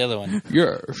Lambs. The other one.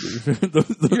 Yes.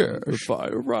 the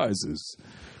fire rises.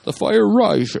 The fire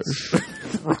rises.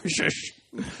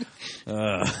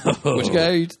 Oh. Which guy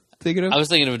are you thinking of? I was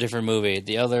thinking of a different movie.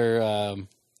 The other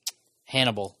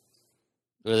Hannibal.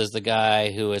 Where there's the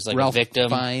guy who is like Ralph a victim.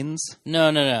 Fiennes.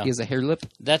 No. He has a hair lip.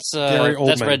 That's Gary Oldman.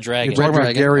 that's Red Dragon. You're talking about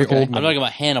Dragon, Gary okay. Oldman. I'm talking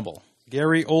about Hannibal.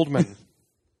 Gary Oldman.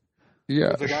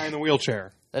 Yeah. The guy in the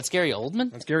wheelchair. That's Gary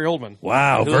Oldman. That's Gary Oldman.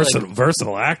 Wow, Who,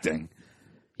 versatile acting.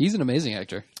 He's an amazing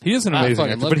actor. He is an I amazing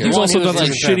fucking actor, love but Gary he's Oldman. also The one done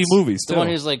who some was shitty movies The too. one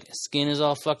whose like skin is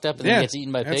all fucked up and then gets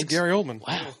eaten by that's pigs. Gary Oldman.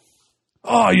 Wow.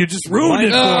 Oh, you just ruined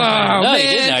it. Oh, No, man, you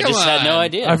didn't. I come just had no on.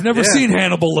 idea. I've never Yeah. seen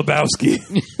Hannibal Lebowski.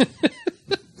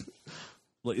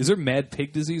 Like, is there mad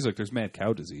pig disease? Like, there's mad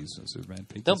cow disease. Is there mad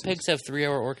pig Don't disease? pigs have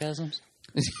 3-hour orgasms?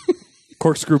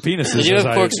 Corkscrew penises. They do have as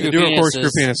I- corkscrew You do have corkscrew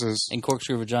penises penises. and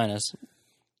corkscrew vaginas.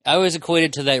 I always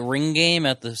equated to that ring game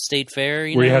at the state fair.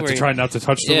 Where you have where to try not to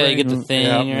touch the Yeah, ring. you get the thing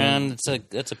Yeah. around.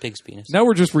 That's a pig's penis. Now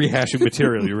we're just rehashing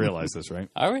material. You realize this, right?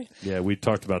 All right. Yeah, we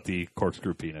talked about the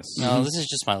corkscrew penis. No, this is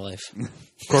just my life.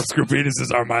 Corkscrew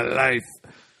penises are my life.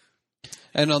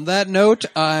 And on that note,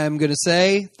 I'm going to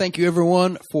say thank you,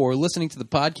 everyone, for listening to the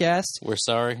podcast. We're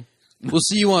sorry. We'll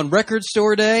see you on Record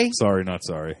Store Day, Sorry, not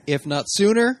sorry. if not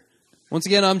sooner. Once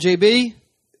again, I'm JB.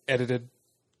 Edited.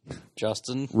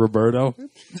 Justin. Roberto,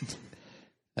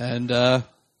 And I'm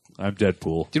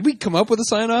Deadpool. did we come up with a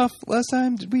sign-off last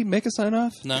time? Did we make a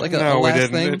sign-off? No. Like a No, we last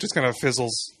didn't. thing? It just kind of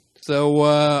fizzles. So,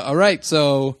 all right.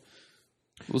 So,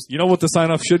 You know what the sign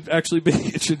off should actually be?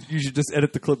 You should just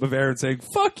edit the clip of Aaron saying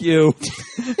 "fuck you"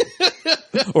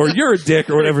 or "you're a dick"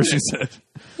 or whatever she said.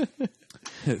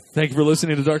 Thank you for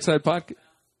listening to Dark Side Podcast.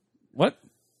 What?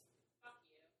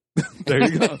 There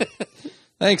you go.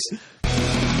 thanks.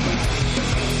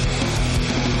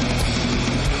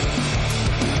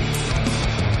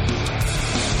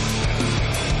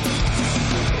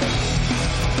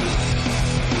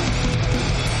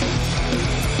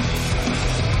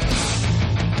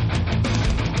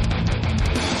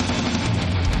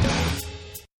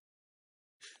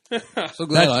 So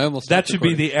glad I almost That stopped should be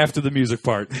recording. the after the music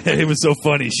part. It was so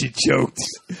funny. She choked.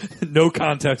 No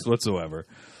context whatsoever.